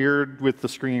a little weird with the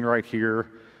screen right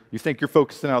here. You think you're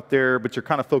focusing out there, but you're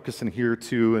kind of focusing here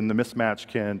too, and the mismatch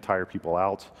can tire people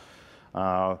out.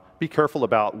 Be careful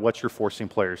about what you're forcing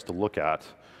players to look at.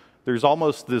 There's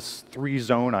almost this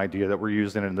three-zone idea that we're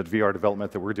using in the VR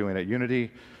development that we're doing at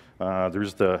Unity.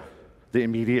 There's the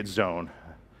immediate zone.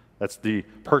 That's the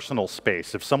personal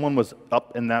space. If someone was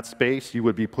up in that space, you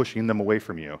would be pushing them away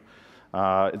from you.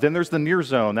 Then there's the near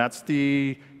zone. That's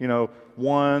the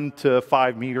 1 to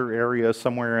 5 meter area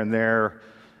somewhere in there.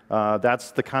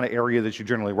 That's the kind of area that you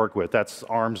generally work with. That's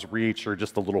arm's reach or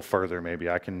just a little further maybe.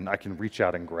 I can reach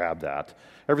out and grab that.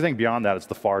 Everything beyond that is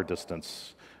the far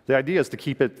distance. The idea is to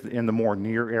keep it in the more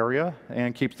near area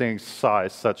and keep things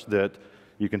sized such that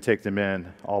you can take them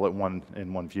in all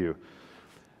in one view.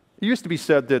 It used to be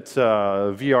said that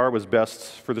VR was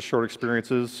best for the short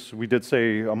experiences. We did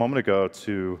say a moment ago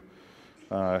to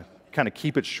kind of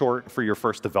keep it short for your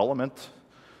first development.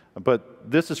 But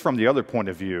this is from the other point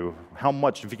of view. How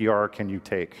much VR can you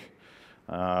take?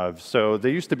 So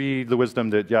there used to be the wisdom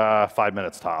that, yeah, 5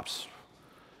 minutes tops.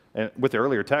 And with the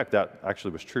earlier tech, that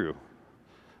actually was true.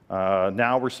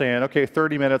 Now we're saying, OK,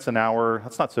 30 minutes, an hour,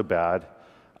 that's not so bad.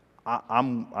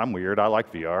 I'm weird. I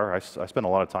like VR. I spend a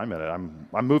lot of time in it.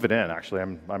 I'm moving in, actually.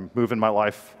 I'm moving my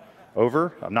life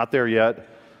over. I'm not there yet.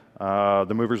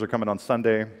 The movers are coming on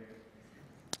Sunday.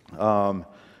 One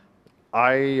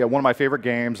of my favorite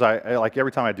games, like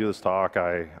every time I do this talk,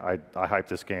 I hype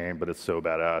this game, but it's so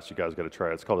badass. You guys got to try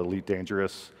it. It's called Elite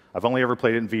Dangerous. I've only ever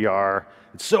played it in VR.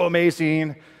 It's so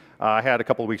amazing. I had a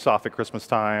couple of weeks off at Christmas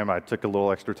time. I took a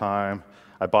little extra time.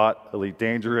 I bought Elite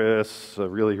Dangerous, a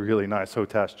really, really nice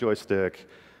HOTAS joystick.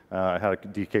 I had a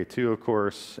DK2, of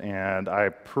course, and I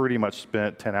pretty much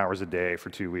spent 10 hours a day for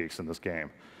 2 weeks in this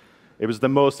game. It was the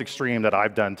most extreme that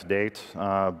I've done to date,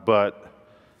 but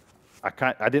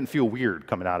I didn't feel weird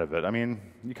coming out of it. I mean,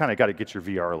 you kind of got to get your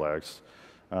VR legs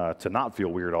to not feel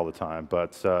weird all the time,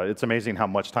 but it's amazing how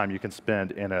much time you can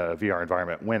spend in a VR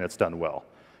environment when it's done well.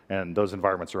 And those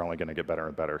environments are only going to get better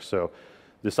and better. So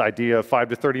this idea of 5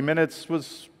 to 30 minutes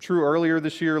was true earlier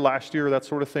this year, last year, that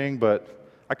sort of thing, but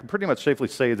I can pretty much safely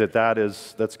say that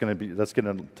that's going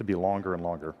to be longer and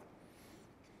longer.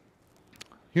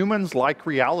 Humans like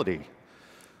reality,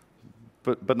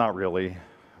 but not really.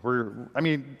 I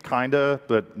mean, kinda,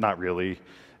 but not really.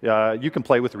 You can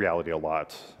play with reality a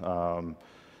lot.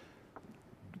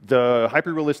 The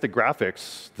hyper-realistic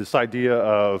graphics, this idea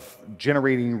of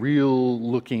generating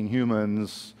real-looking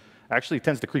humans, actually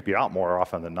tends to creep you out more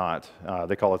often than not.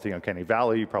 They call it the uncanny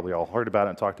valley. You probably all heard about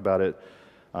it and talked about it.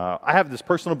 I have this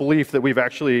personal belief that we've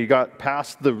actually got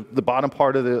past the bottom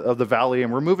part of the valley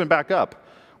and we're moving back up.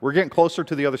 We're getting closer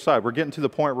to the other side. We're getting to the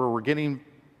point where we're getting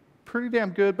pretty damn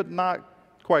good, but not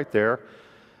quite there.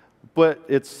 But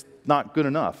it's not good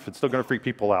enough. It's still going to freak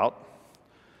people out.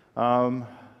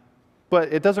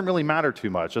 But it doesn't really matter too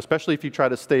much, especially if you try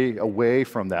to stay away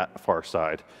from that far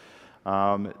side.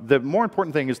 The more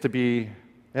important thing is to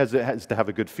have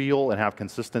a good feel and have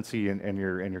consistency in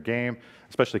your game,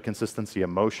 especially consistency of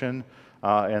motion,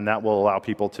 and that will allow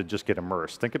people to just get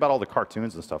immersed. Think about all the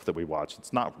cartoons and stuff that we watch.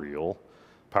 It's not real.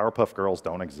 Powerpuff Girls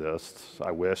don't exist.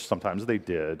 I wish sometimes they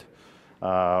did.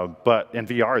 But in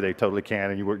VR, they totally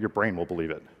can, and your brain will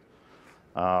believe it.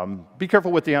 Be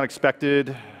careful with the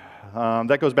unexpected.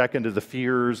 That goes back into the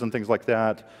fears and things like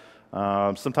that.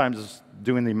 Sometimes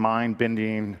doing the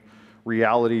mind-bending,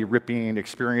 reality-ripping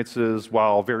experiences,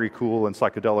 while very cool and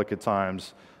psychedelic at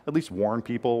times, at least warn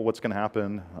people what's going to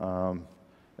happen.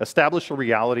 Establish a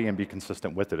reality and be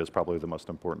consistent with it is probably the most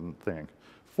important thing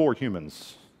for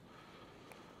humans.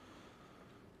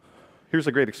 Here's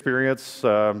a great experience.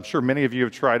 I'm sure many of you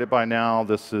have tried it by now.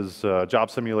 This is a job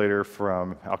simulator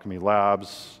from Alchemy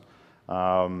Labs.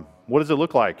 What does it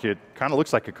look like? It kind of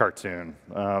looks like a cartoon.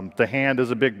 The hand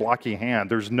is a big blocky hand.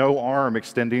 There's no arm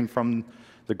extending from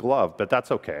the glove, but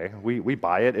that's okay. We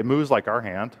buy it. It moves like our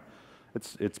hand.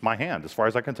 It's my hand. As far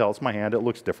as I can tell, it's my hand. It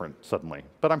looks different suddenly,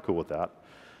 but I'm cool with that.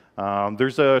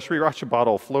 There's a sriracha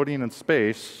bottle floating in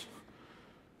space.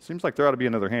 Seems like there ought to be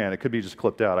another hand. It could be just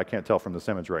clipped out. I can't tell from this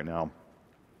image right now.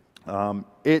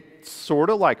 It's sort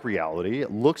of like reality.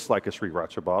 It looks like a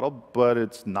sriracha bottle, but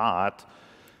it's not.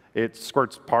 It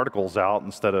squirts particles out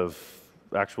instead of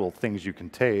actual things you can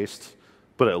taste,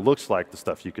 but it looks like the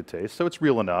stuff you could taste, so it's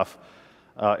real enough.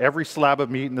 Every slab of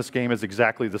meat in this game is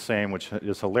exactly the same, which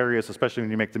is hilarious, especially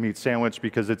when you make the meat sandwich,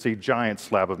 because it's a giant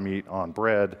slab of meat on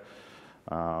bread.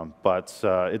 But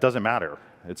it doesn't matter.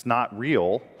 It's not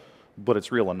real, but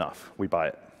it's real enough. We buy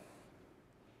it.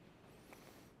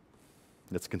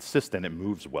 It's consistent. It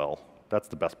moves well. That's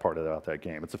the best part about that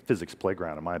game. It's a physics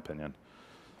playground, in my opinion.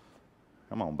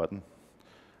 Come on, button.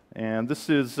 And this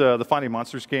is the Finding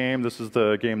Monsters game. This is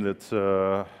the game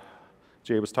that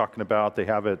Jay was talking about. They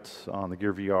have it on the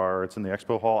Gear VR. It's in the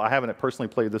expo hall. I haven't personally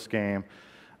played this game,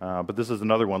 but this is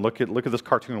another one. Look at this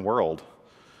cartoon world.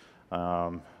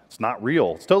 It's not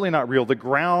real. It's totally not real. The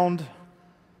ground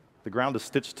is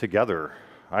stitched together.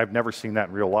 I've never seen that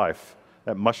in real life.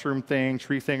 That mushroom thing,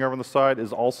 tree thing over on the side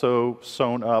is also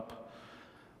sewn up.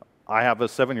 I have a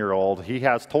 7-year-old. He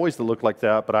has toys that look like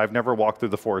that, but I've never walked through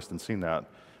the forest and seen that.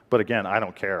 But again, I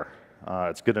don't care.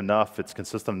 It's good enough. It's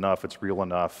consistent enough. It's real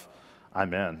enough.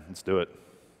 I'm in. Let's do it.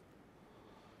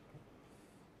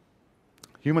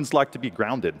 Humans like to be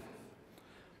grounded.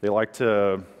 They like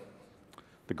to.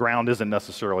 The ground isn't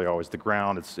necessarily always the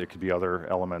ground. It could be other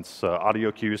elements.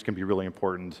 Audio cues can be really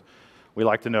important. We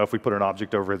like to know if we put an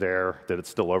object over there, that it's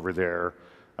still over there.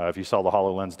 If you saw the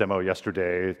HoloLens demo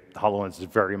yesterday, HoloLens is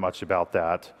very much about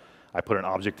that. I put an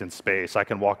object in space. I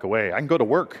can walk away. I can go to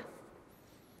work.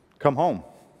 Come home.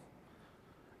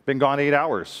 Been gone 8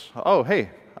 hours. Oh, hey,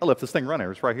 I left this thing running.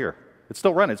 It's right here. It's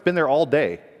still running. It's been there all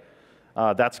day.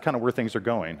 That's kind of where things are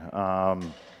going.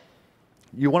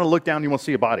 You want to look down, you want to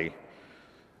see a body.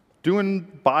 Doing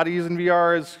bodies in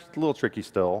VR is a little tricky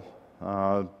still.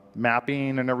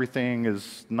 Mapping and everything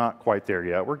is not quite there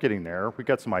yet. We're getting there. We've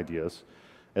got some ideas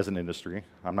as an industry.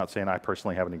 I'm not saying I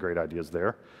personally have any great ideas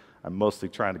there. I'm mostly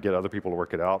trying to get other people to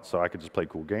work it out so I could just play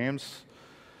cool games.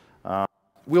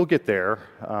 We'll get there.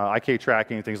 IK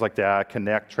tracking, things like that,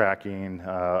 Connect tracking,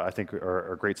 I think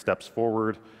are great steps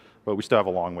forward, but we still have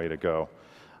a long way to go.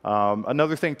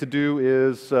 Another thing to do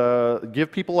is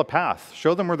give people a path.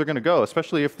 Show them where they're going to go,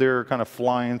 especially if they're kind of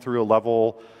flying through a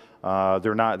level. They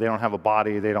don't have a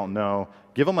body, they don't know.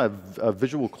 Give them a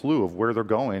visual clue of where they're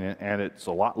going, and it's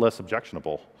a lot less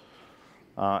objectionable.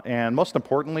 And most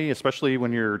importantly, especially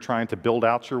when you're trying to build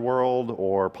out your world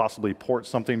or possibly port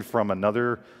something from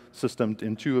another system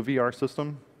into a VR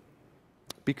system,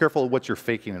 be careful of what you're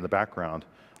faking in the background.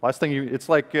 Last thing it's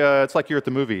like you're at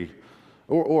the movie,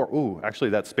 or actually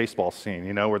that Spaceball scene,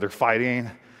 you know, where they're fighting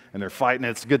and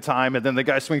it's a good time, and then the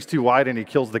guy swings too wide and he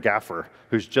kills the gaffer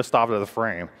who's just out of the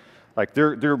frame. Like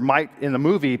there might in the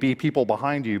movie be people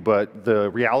behind you, but the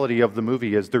reality of the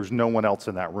movie is there's no one else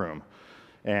in that room.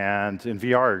 And in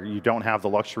VR, you don't have the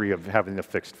luxury of having a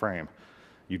fixed frame.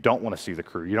 You don't want to see the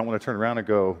crew. You don't want to turn around and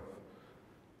go,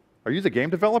 "Are you the game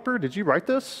developer? Did you write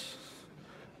this?"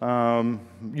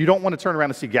 You don't want to turn around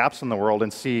and see gaps in the world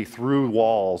and see through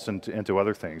walls into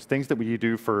other things. Things that we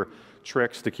do for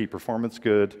tricks to keep performance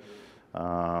good.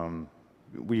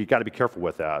 We got to be careful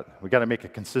with that. We got to make a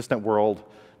consistent world.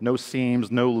 No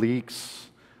seams, no leaks,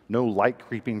 no light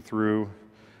creeping through.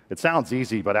 It sounds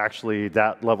easy, but actually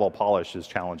that level of polish is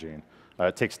challenging.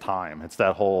 It takes time. It's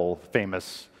that whole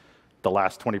famous, the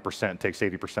last 20% takes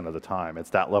 80% of the time.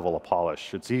 It's that level of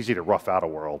polish. It's easy to rough out a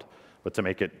world, but to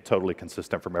make it totally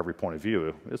consistent from every point of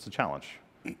view, it's a challenge.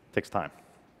 It takes time.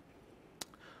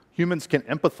 Humans can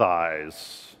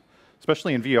empathize.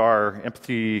 Especially in VR,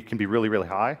 empathy can be really, really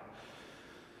high.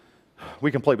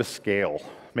 We can play with scale,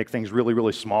 make things really,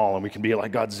 really small, and we can be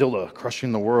like Godzilla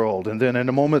crushing the world. And then in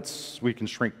a moment, we can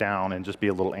shrink down and just be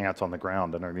a little ant on the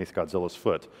ground underneath Godzilla's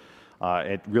foot.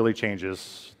 It really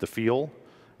changes the feel.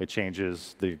 It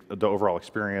changes the overall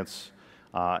experience.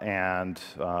 And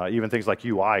even things like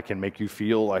UI can make you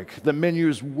feel like the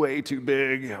menu's way too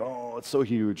big. Oh, it's so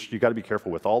huge. You got to be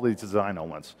careful with all these design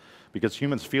elements because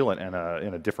humans feel it in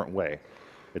a different way.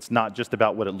 It's not just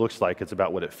about what it looks like, it's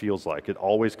about what it feels like. It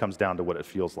always comes down to what it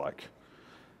feels like.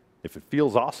 If it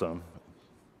feels awesome,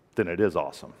 then it is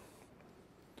awesome.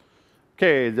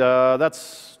 Okay,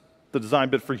 that's the design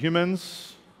bit for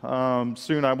humans.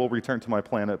 Soon I will return to my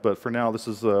planet, but for now this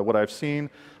is what I've seen.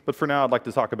 But for now I'd like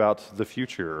to talk about the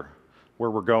future, where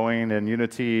we're going in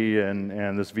Unity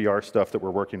and this VR stuff that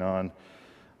we're working on.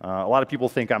 A lot of people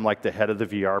think I'm like the head of the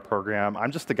VR program.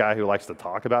 I'm just the guy who likes to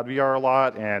talk about VR a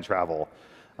lot and travel.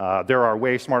 There are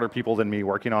way smarter people than me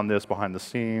working on this behind the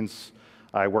scenes.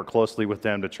 I work closely with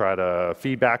them to try to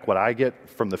feedback what I get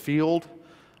from the field.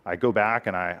 I go back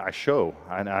and I show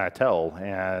and I tell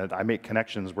and I make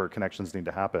connections where connections need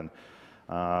to happen.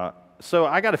 So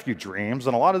I got a few dreams,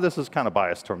 and a lot of this is kind of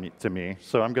biased to me.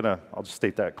 So I'll just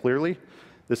state that clearly.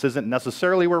 This isn't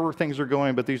necessarily where things are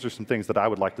going, but these are some things that I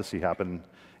would like to see happen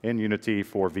in Unity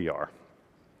for VR.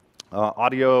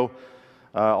 Audio,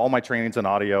 all my training's in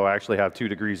audio. I actually have 2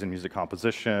 degrees in music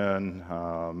composition.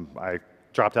 I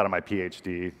dropped out of my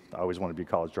PhD. I always wanted to be a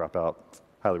college dropout.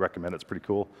 Highly recommend it. It's pretty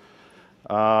cool.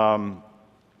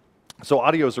 So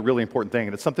audio is a really important thing,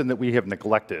 and it's something that we have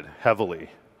neglected heavily.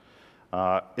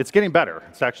 It's getting better.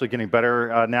 It's actually getting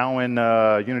better. Now in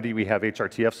Unity, we have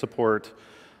HRTF support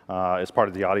as part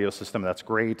of the audio system. That's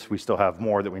great. We still have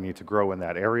more that we need to grow in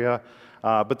that area.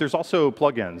 But there's also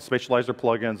plugins, spatializer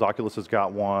plugins. Oculus has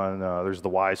got one. There's the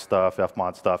Y stuff,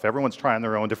 Fmod stuff. Everyone's trying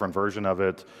their own different version of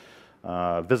it.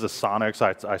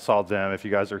 Visisonics, I saw them. If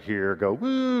you guys are here, go,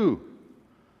 woo!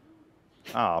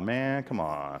 Oh, man, come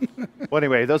on. Well,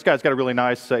 anyway, those guys got a really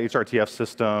nice HRTF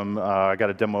system. I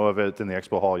got a demo of it in the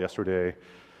expo hall yesterday.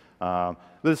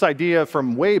 This idea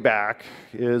from way back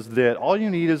is that all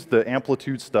you need is the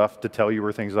amplitude stuff to tell you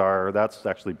where things are. That's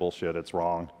actually bullshit. It's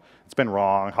wrong. It's been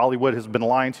wrong. Hollywood has been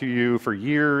lying to you for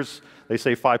years. They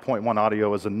say 5.1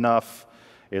 audio is enough.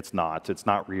 It's not. It's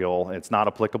not real. It's not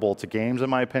applicable to games, in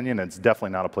my opinion, and it's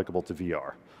definitely not applicable to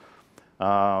VR.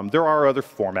 There are other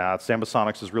formats.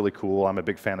 Ambisonics is really cool. I'm a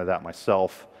big fan of that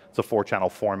myself. It's a 4-channel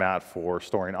format for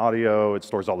storing audio. It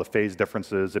stores all the phase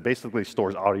differences. It basically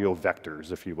stores audio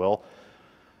vectors, if you will.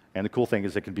 And the cool thing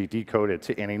is it can be decoded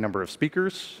to any number of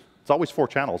speakers. It's always 4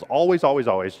 channels. Always, always,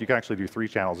 always. You can actually do 3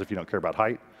 channels if you don't care about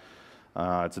height.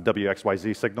 It's a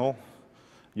WXYZ signal.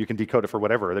 You can decode it for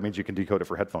whatever. That means you can decode it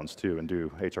for headphones, too, and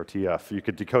do HRTF. You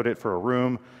could decode it for a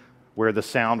room where the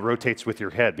sound rotates with your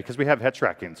head. Because we have head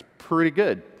tracking, it's pretty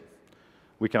good.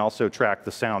 We can also track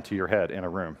the sound to your head in a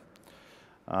room.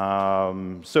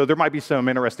 So there might be some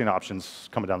interesting options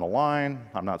coming down the line.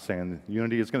 I'm not saying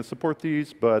Unity is going to support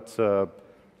these, but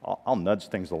I'll nudge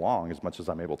things along as much as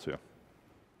I'm able to.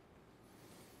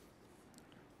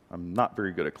 I'm not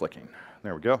very good at clicking.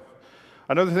 There we go.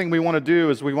 Another thing we want to do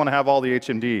is we want to have all the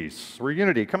HMDs. We're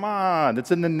Unity. Come on.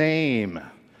 It's in the name.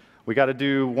 We got to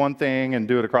do one thing and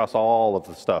do it across all of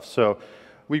the stuff. So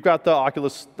we've got the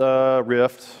Oculus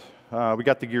Rift. We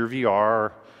got the Gear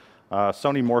VR.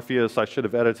 Sony Morpheus, I should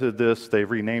have edited this. They've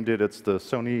renamed it. It's the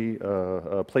Sony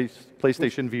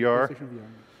PlayStation VR. PlayStation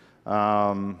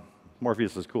VR.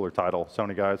 Morpheus is a cooler title.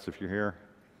 Sony guys, if you're here,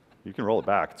 you can roll it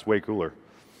back. It's way cooler.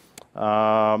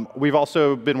 We've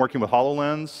also been working with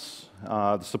HoloLens.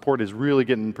 The support is really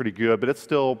getting pretty good, but it's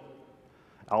still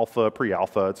alpha,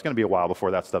 pre-alpha. It's going to be a while before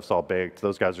that stuff's all baked.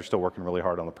 Those guys are still working really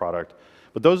hard on the product.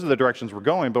 But those are the directions we're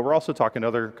going, but we're also talking to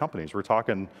other companies. We're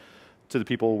talking to the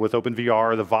people with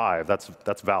OpenVR, the Vive.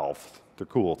 That's Valve. They're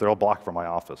cool. They're all blocked from my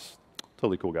office.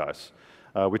 Totally cool guys.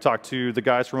 We talked to the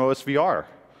guys from OSVR.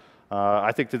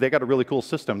 I think that they got a really cool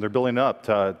system. They're building up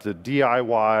to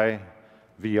DIY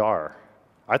VR.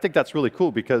 I think that's really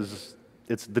cool because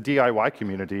it's the DIY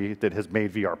community that has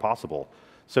made VR possible.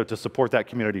 So to support that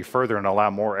community further and allow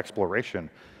more exploration,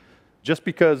 just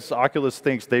because Oculus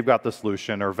thinks they've got the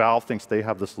solution or Valve thinks they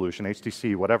have the solution,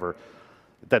 HTC, whatever,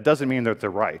 that doesn't mean that they're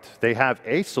right. They have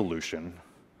a solution,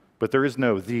 but there is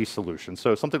no the solution.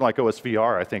 So something like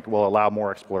OSVR, I think, will allow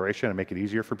more exploration and make it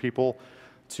easier for people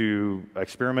to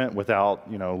experiment without,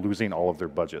 losing all of their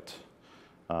budget.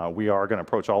 We are going to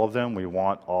approach all of them. We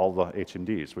want all the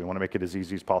HMDs. We want to make it as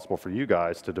easy as possible for you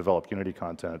guys to develop Unity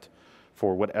content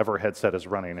for whatever headset is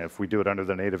running. If we do it under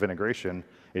the native integration,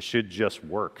 it should just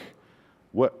work.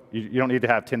 You don't need to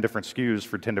have 10 different SKUs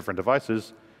for 10 different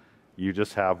devices. You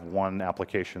just have one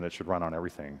application that should run on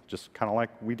everything, just kind of like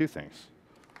we do things.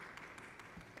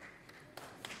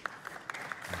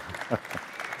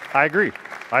 I agree.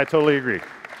 I totally agree.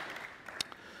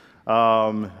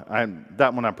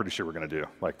 That one I'm pretty sure we're going to do.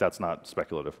 Like, that's not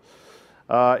speculative.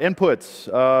 Inputs.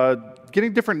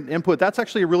 Getting different input, that's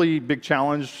actually a really big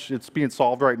challenge. It's being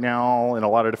solved right now in a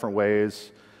lot of different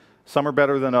ways. Some are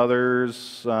better than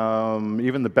others.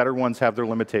 Even the better ones have their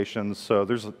limitations. So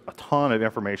there's a ton of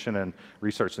information and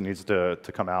research that needs to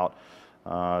come out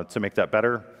to make that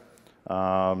better.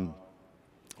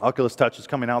 Oculus Touch is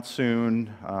coming out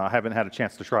soon. I haven't had a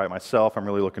chance to try it myself. I'm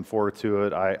really looking forward to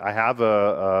it. I have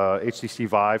a HTC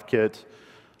Vive kit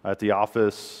at the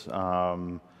office.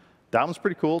 That one's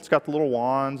pretty cool. It's got the little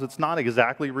wands. It's not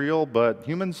exactly real, but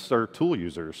humans are tool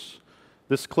users.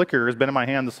 This clicker has been in my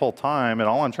hand this whole time, and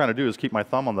all I'm trying to do is keep my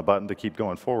thumb on the button to keep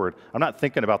going forward. I'm not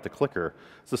thinking about the clicker.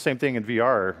 It's the same thing in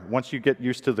VR. Once you get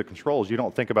used to the controls, you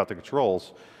don't think about the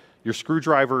controls. Your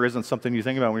screwdriver isn't something you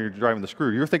think about when you're driving the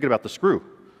screw. You're thinking about the screw,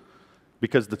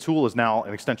 because the tool is now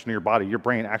an extension of your body. Your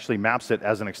brain actually maps it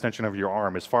as an extension of your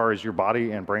arm. As far as your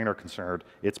body and brain are concerned,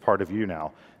 it's part of you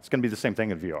now. It's going to be the same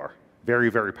thing in VR. Very,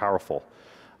 very powerful.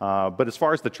 But as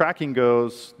far as the tracking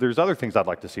goes, there's other things I'd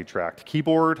like to see tracked.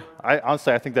 Keyboard,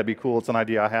 honestly, I think that'd be cool. It's an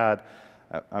idea I had.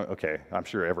 Okay, I'm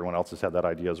sure everyone else has had that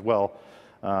idea as well.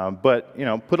 But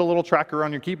put a little tracker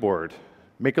on your keyboard.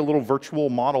 Make a little virtual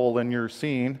model in your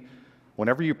scene.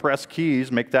 Whenever you press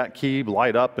keys, make that key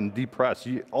light up and depress.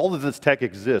 All of this tech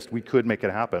exists. We could make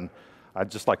it happen. I'd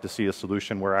just like to see a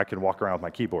solution where I can walk around with my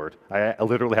keyboard. I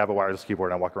literally have a wireless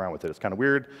keyboard and I walk around with it. It's kind of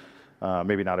weird.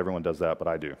 Maybe not everyone does that, but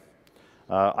I do.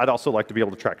 I'd also like to be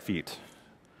able to track feet.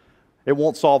 It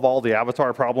won't solve all the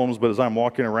avatar problems, but as I'm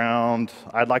walking around,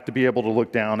 I'd like to be able to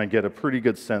look down and get a pretty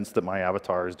good sense that my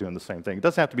avatar is doing the same thing. It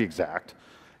doesn't have to be exact.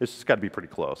 It's just got to be pretty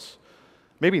close.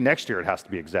 Maybe next year it has to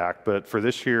be exact, but for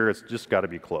this year, it's just got to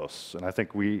be close. And I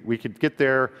think we could get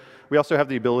there. We also have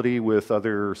the ability with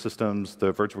other systems,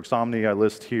 the Virtuix Omni I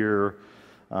list here,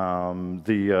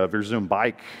 the Virzoom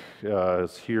Bike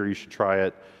is here. You should try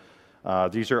it.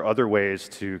 These are other ways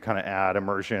to kind of add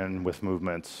immersion with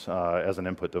movements as an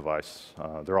input device.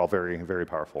 They're all very, very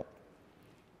powerful.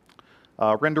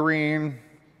 Rendering,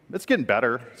 it's getting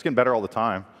better. It's getting better all the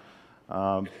time.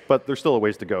 But there's still a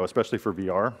ways to go, especially for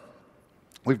VR.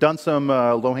 We've done some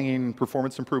low-hanging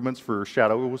performance improvements for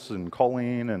shadows and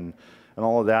culling and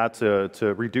all of that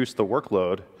to reduce the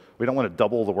workload. We don't want to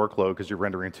double the workload because you're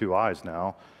rendering two eyes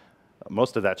now.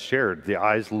 Most of that's shared. The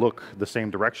eyes look the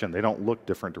same direction. They don't look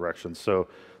different directions. So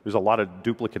there's a lot of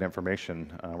duplicate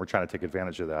information. We're trying to take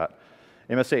advantage of that.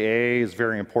 MSAA is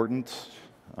very important.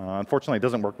 Unfortunately, it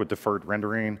doesn't work with deferred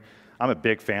rendering. I'm a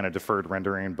big fan of deferred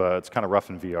rendering, but it's kind of rough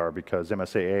in VR because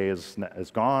MSAA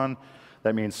is gone.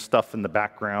 That means stuff in the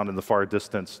background in the far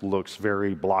distance looks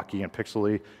very blocky and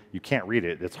pixely. You can't read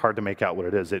it. It's hard to make out what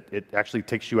it is. It actually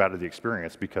takes you out of the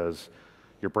experience because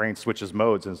your brain switches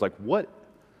modes and it's like, what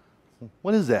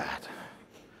is that?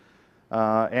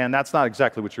 And that's not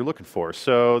exactly what you're looking for.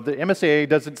 So the MSAA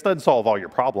doesn't solve all your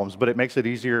problems, but it makes it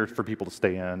easier for people to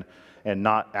stay in and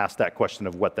not ask that question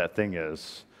of what that thing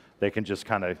is. They can just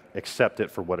kind of accept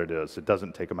it for what it is. It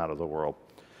doesn't take them out of the world.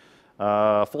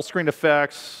 Full screen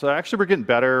effects, actually we're getting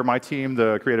better. My team,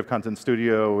 the Creative Content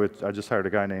Studio, I just hired a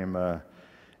guy named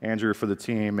Andrew for the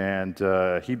team,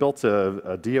 and he built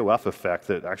a DOF effect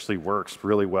that actually works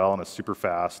really well and it's super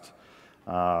fast.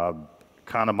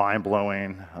 Kind of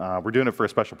mind-blowing. We're doing it for a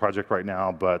special project right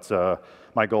now, but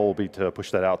my goal will be to push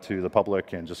that out to the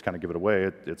public and just kind of give it away.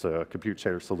 It's a compute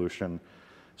shader solution,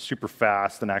 super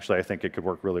fast, and actually I think it could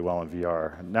work really well in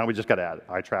VR. Now we just got to add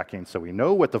eye tracking so we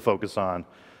know what to focus on.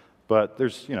 But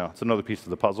there's, it's another piece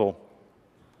of the puzzle.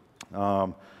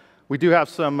 We do have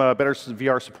some better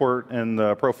VR support in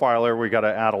the profiler. We got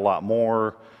to add a lot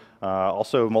more.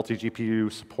 Also,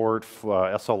 multi-GPU support,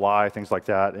 SLI, things like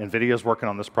that. NVIDIA's working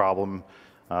on this problem.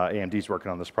 AMD's working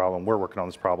on this problem. We're working on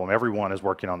this problem. Everyone is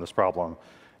working on this problem.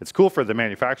 It's cool for the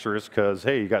manufacturers because,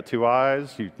 hey, you got two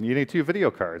eyes. You need two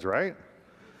video cards, right?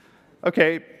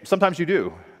 OK, sometimes you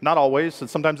do. Not always.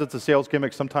 Sometimes it's a sales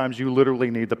gimmick. Sometimes you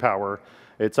literally need the power.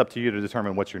 It's up to you to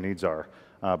determine what your needs are.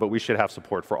 But we should have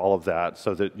support for all of that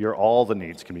so that all the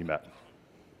needs can be met.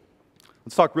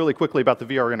 Let's talk really quickly about the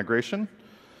VR integration.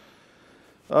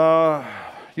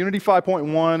 Unity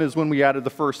 5.1 is when we added the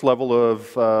first level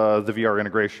of the VR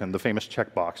integration, the famous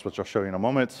checkbox, which I'll show you in a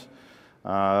moment.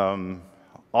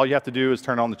 All you have to do is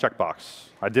turn on the checkbox.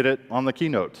 I did it on the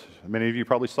keynote. Many of you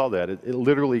probably saw that. It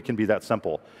literally can be that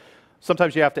simple.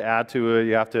 Sometimes you have to add to it.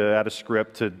 You have to add a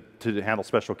script to handle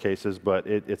special cases, but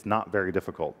it's not very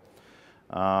difficult.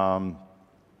 The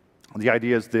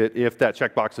idea is that if that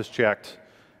checkbox is checked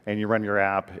and you run your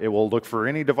app, it will look for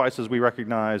any devices we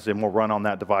recognize and will run on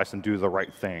that device and do the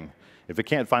right thing. If it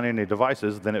can't find any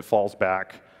devices, then it falls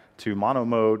back to mono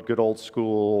mode, good old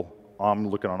school, I'm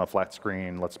looking on a flat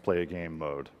screen, let's play a game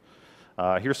mode.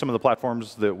 Here's some of the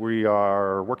platforms that we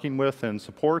are working with and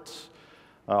support.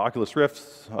 Oculus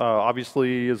Rift,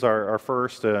 obviously, is our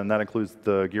first, and that includes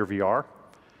the Gear VR.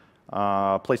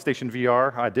 PlayStation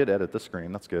VR, I did edit this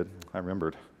screen, that's good, I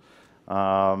remembered.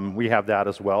 We have that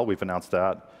as well, we've announced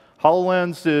that.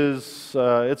 HoloLens is,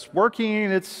 it's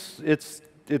working, it's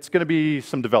going to be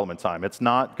some development time. It's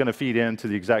not going to feed into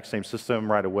the exact same system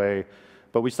right away,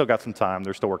 but we still got some time.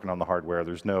 They're still working on the hardware.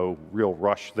 There's no real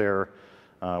rush there.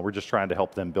 We're just trying to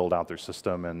help them build out their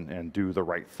system and do the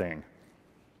right thing.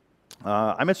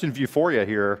 I mentioned Vuforia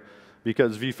here.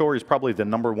 because V4 is probably the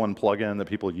 #1 plugin that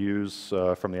people use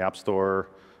from the App Store,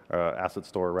 Asset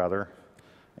Store rather.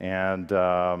 And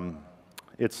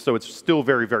it's still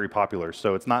very, very popular.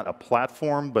 So it's not a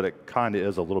platform, but it kind of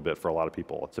is a little bit for a lot of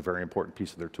people. It's a very important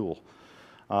piece of their tool.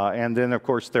 And then, of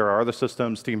course, there are other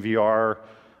systems, TeamVR.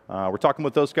 We're talking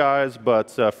with those guys,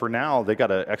 but for now, they got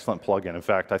an excellent plugin. In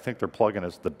fact, I think their plugin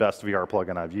is the best VR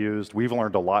plugin I've used. We've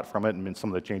learned a lot from it, and some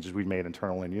of the changes we've made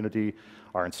internally in Unity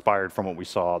are inspired from what we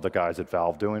saw the guys at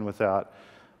Valve doing with that.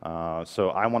 So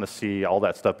I want to see all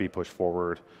that stuff be pushed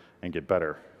forward and get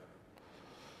better.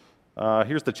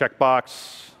 Here's the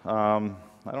checkbox.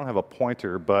 I don't have a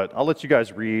pointer, but I'll let you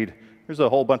guys read. Here's a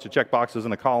whole bunch of checkboxes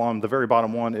in a column. The very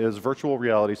bottom one is virtual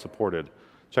reality supported.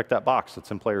 Check that box.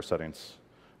 It's in player settings.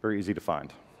 Very easy to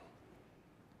find.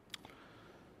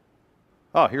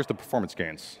 Oh, here's the performance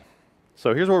gains.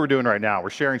 So here's what we're doing right now. We're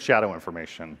sharing shadow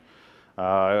information.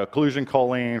 Occlusion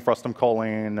culling, frustum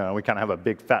culling. We kind of have a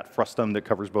big fat frustum that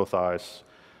covers both eyes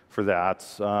for that.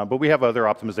 But we have other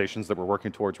optimizations that we're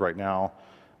working towards right now.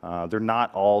 They're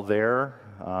not all there.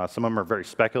 Some of them are very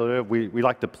speculative. We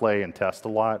like to play and test a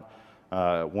lot.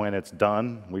 When it's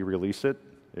done, we release it.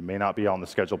 It may not be on the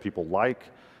schedule people like,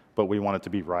 but we want it to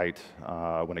be right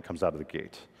when it comes out of the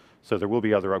gate. So there will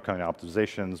be other upcoming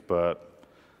optimizations, but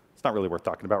it's not really worth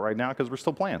talking about right now because we're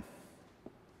still playing.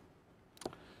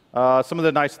 Some of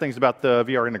the nice things about the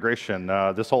VR integration,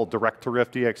 this whole direct to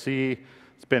Rift DXE,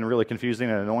 it's been really confusing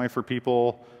and annoying for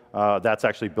people. That's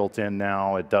actually built in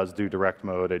now. It does do direct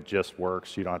mode. It just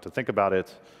works. You don't have to think about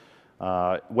it.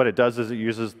 What it does is it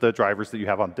uses the drivers that you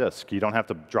have on disk. You don't have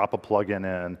to drop a plugin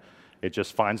in. It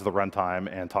just finds the runtime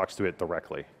and talks to it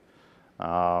directly.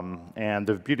 And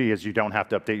the beauty is you don't have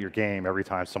to update your game every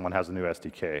time someone has a new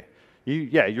SDK.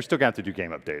 You're still going to have to do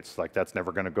game updates. Like, that's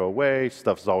never going to go away.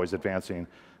 Stuff's always advancing.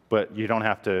 But you don't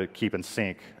have to keep in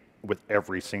sync with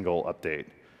every single update.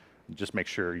 Just make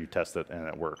sure you test it and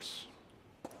it works.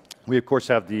 We, of course,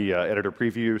 have the editor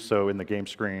preview. So in the game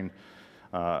screen,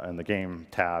 in the game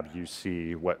tab, you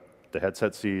see what the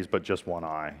headset sees, but just one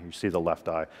eye. You see the left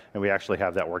eye. And we actually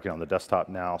have that working on the desktop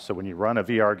now. So when you run a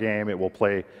VR game, it will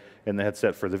play in the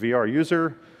headset for the VR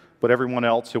user, but everyone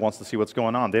else who wants to see what's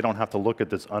going on, they don't have to look at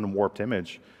this unwarped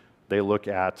image. They look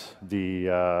at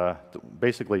the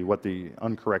basically what the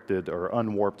uncorrected or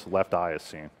unwarped left eye is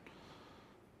seeing.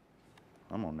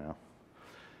 I'm on now.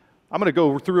 I'm going to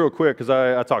go through real quick because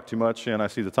I talk too much and I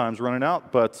see the time's running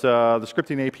out. But the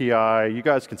scripting API, you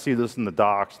guys can see this in the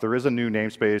docs. There is a new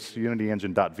namespace,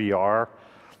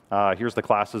 unityengine.vr. Here's the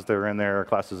classes that are in there,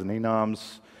 classes and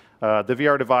enums. The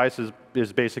VR device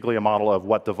is basically a model of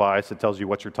what device. It tells you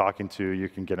what you're talking to. You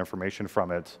can get information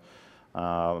from it.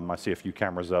 I see a few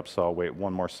cameras up, so I'll wait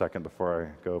one more second before I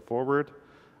go forward.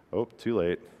 Oh, too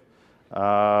late.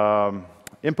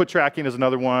 Input tracking is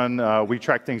another one. We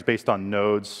track things based on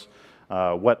nodes.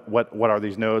 What are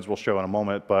these nodes? We'll show in a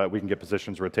moment, but we can get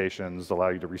positions, rotations, allow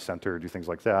you to recenter, do things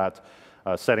like that.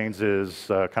 Settings is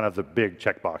kind of the big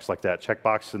checkbox like that.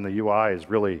 Checkbox in the UI is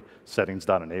really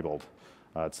settings.enabled.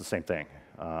 It's the same thing.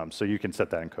 So you can set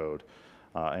that in code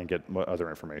and get other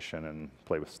information and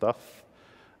play with stuff.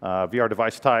 VR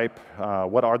device type.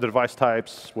 What are the device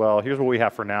types? Well, here's what we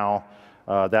have for now.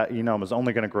 That enum is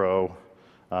only going to grow.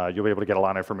 You'll be able to get a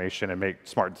lot of information and make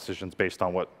smart decisions based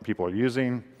on what people are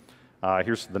using.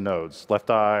 Here's the nodes. Left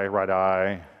eye, right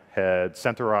eye, head,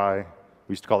 center eye.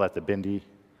 We used to call that the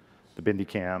Bindi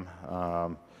cam.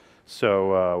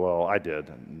 Well, I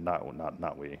did,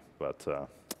 not we, but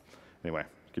anyway,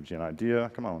 gives you an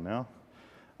idea. Come on now.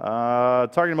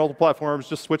 Targeting multiple platforms,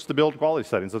 just switch the build quality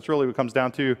settings. That's really what it comes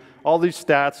down to. All these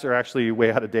stats are actually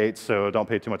way out of date, so don't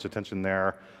pay too much attention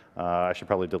there. I should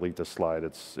probably delete this slide.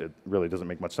 It really doesn't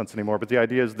make much sense anymore. But the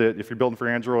idea is that if you're building for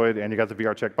Android and you got the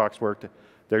VR checkbox worked,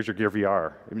 there's your Gear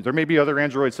VR. I mean, there may be other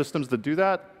Android systems that do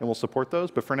that, and we'll support those.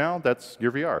 But for now, that's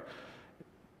Gear VR.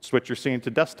 Switch your scene to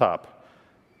desktop.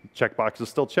 Checkbox is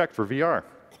still checked for VR.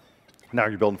 Now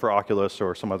you're building for Oculus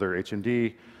or some other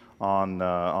HMD on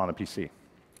a PC.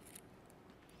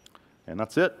 And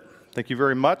that's it. Thank you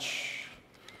very much.